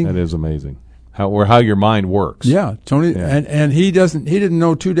amazing? That is amazing. How your mind works. Yeah, Tony, yeah. And he didn't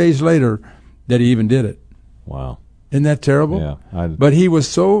know 2 days later that he even did it. Wow. Isn't that terrible? Yeah. But he was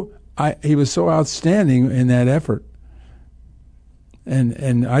so outstanding in that effort.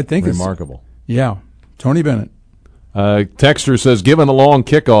 And I think remarkable. Yeah, Tony Bennett. Texter says, given a long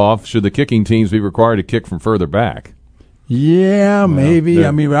kickoff, should the kicking teams be required to kick from further back? Yeah, maybe.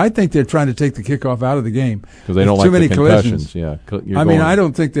 I mean, I think they're trying to take the kickoff out of the game because they don't like too many the concussions. Yeah, I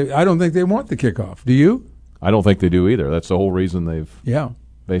don't think they want the kickoff. Do you? I don't think they do either. That's the whole reason they've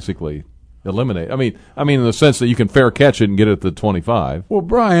basically eliminated. I mean, in the sense that you can fair catch it and get it at the 25. Well,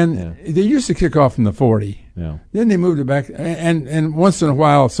 Brian, they used to kick off from the 40. Yeah. Then they moved it back, and once in a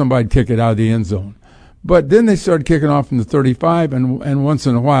while somebody'd kick it out of the end zone. But then they started kicking off from the 35, and once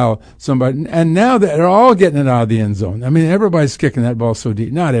in a while somebody. And now they're all getting it out of the end zone. I mean, everybody's kicking that ball so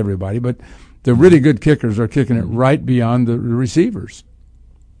deep. Not everybody, but the really good kickers are kicking it right beyond the receivers.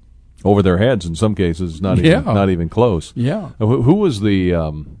 Over their heads in some cases, not even close. Yeah. Who was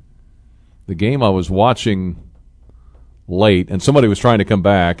the game I was watching late, and somebody was trying to come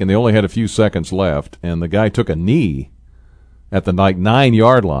back, and they only had a few seconds left, and the guy took a knee at the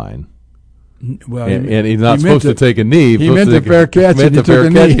 9-yard line. Well, and he's not supposed to take a knee. He meant the fair catch, and he took a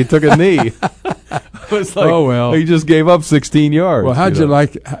knee. He took a knee. It was like, oh, well. He just gave up 16 yards. Well, how'd you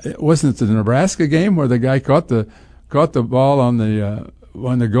like? Wasn't it the Nebraska game where the guy caught the ball on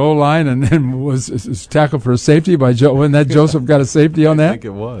the goal line and then was tackled for a safety by when that Joseph got a safety on that? I think it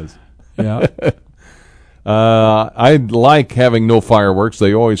was. Yeah. I like having no fireworks.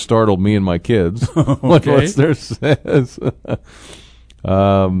 They always startled me and my kids. Okay. What's there says?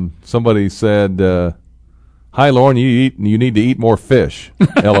 Somebody said, "Hi, Lauren. You need to eat more fish."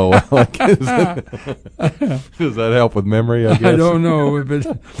 LOL. Does that help with memory? I guess I don't know.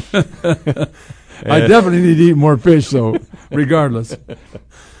 I definitely need to eat more fish, though, regardless.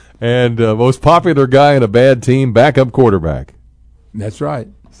 And most popular guy in a bad team, backup quarterback. That's right.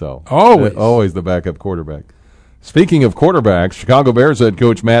 So always the backup quarterback. Speaking of quarterbacks, Chicago Bears head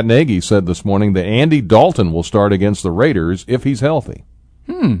coach Matt Nagy said this morning that Andy Dalton will start against the Raiders if he's healthy.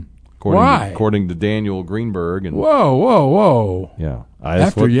 Why? According to Daniel Greenberg. And Whoa. Yeah.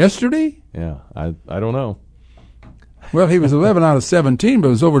 After yesterday? Yeah. I don't know. Well, he was 11 out of 17, but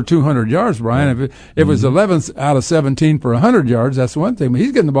it was over 200 yards, Brian. If it was 11 out of 17 for 100 yards, that's one thing. But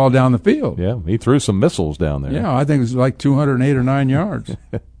he's getting the ball down the field. Yeah, he threw some missiles down there. Yeah, I think it was like 208 or 9 yards.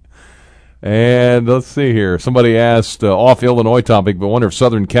 And let's see here. Somebody asked, off Illinois topic, but wonder if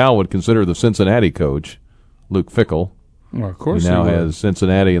Southern Cal would consider the Cincinnati coach, Luke Fickell. Well, of course he now has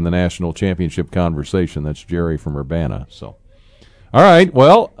Cincinnati in the national championship conversation. That's Jerry from Urbana. So, all right.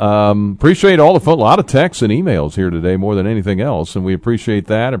 Well, appreciate all the phone. A lot of texts and emails here today, more than anything else, and we appreciate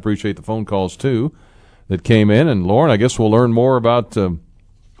that. Appreciate the phone calls too that came in. And Lauren, I guess we'll learn more about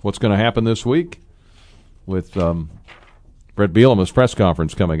what's going to happen this week with Brett Bielema's press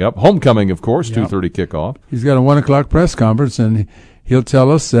conference coming up. Homecoming, of course, 2:30 kickoff. He's got a 1:00 press conference, and he'll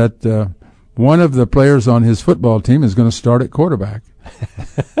tell us that one of the players on his football team is going to start at quarterback.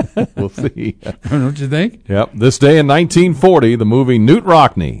 We'll see. Don't you think? Yep. This day in 1940, the movie Newt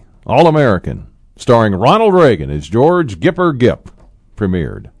Rockney, All-American, starring Ronald Reagan as George Gipper Gipp,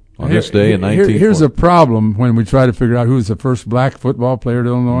 premiered on this day in 1940. Here's a problem when we try to figure out who was the first black football player at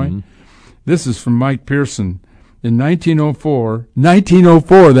Illinois. Mm-hmm. This is from Mike Pearson. In 1904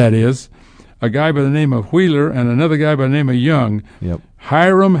 that is, a guy by the name of Wheeler and another guy by the name of Young,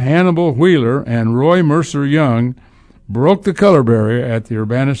 Hiram Hannibal Wheeler and Roy Mercer Young, broke the color barrier at the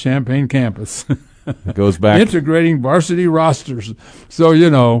Urbana-Champaign campus. It goes back. Integrating varsity rosters. So,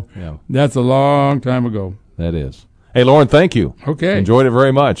 that's a long time ago. That is. Hey, Lauren, thank you. Okay. Enjoyed it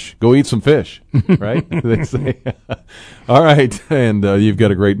very much. Go eat some fish, right? They say. All right. And you've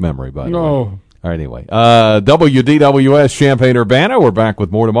got a great memory, by the way. All right, anyway. WDWS Champaign-Urbana. We're back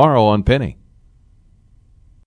with more tomorrow on Penny.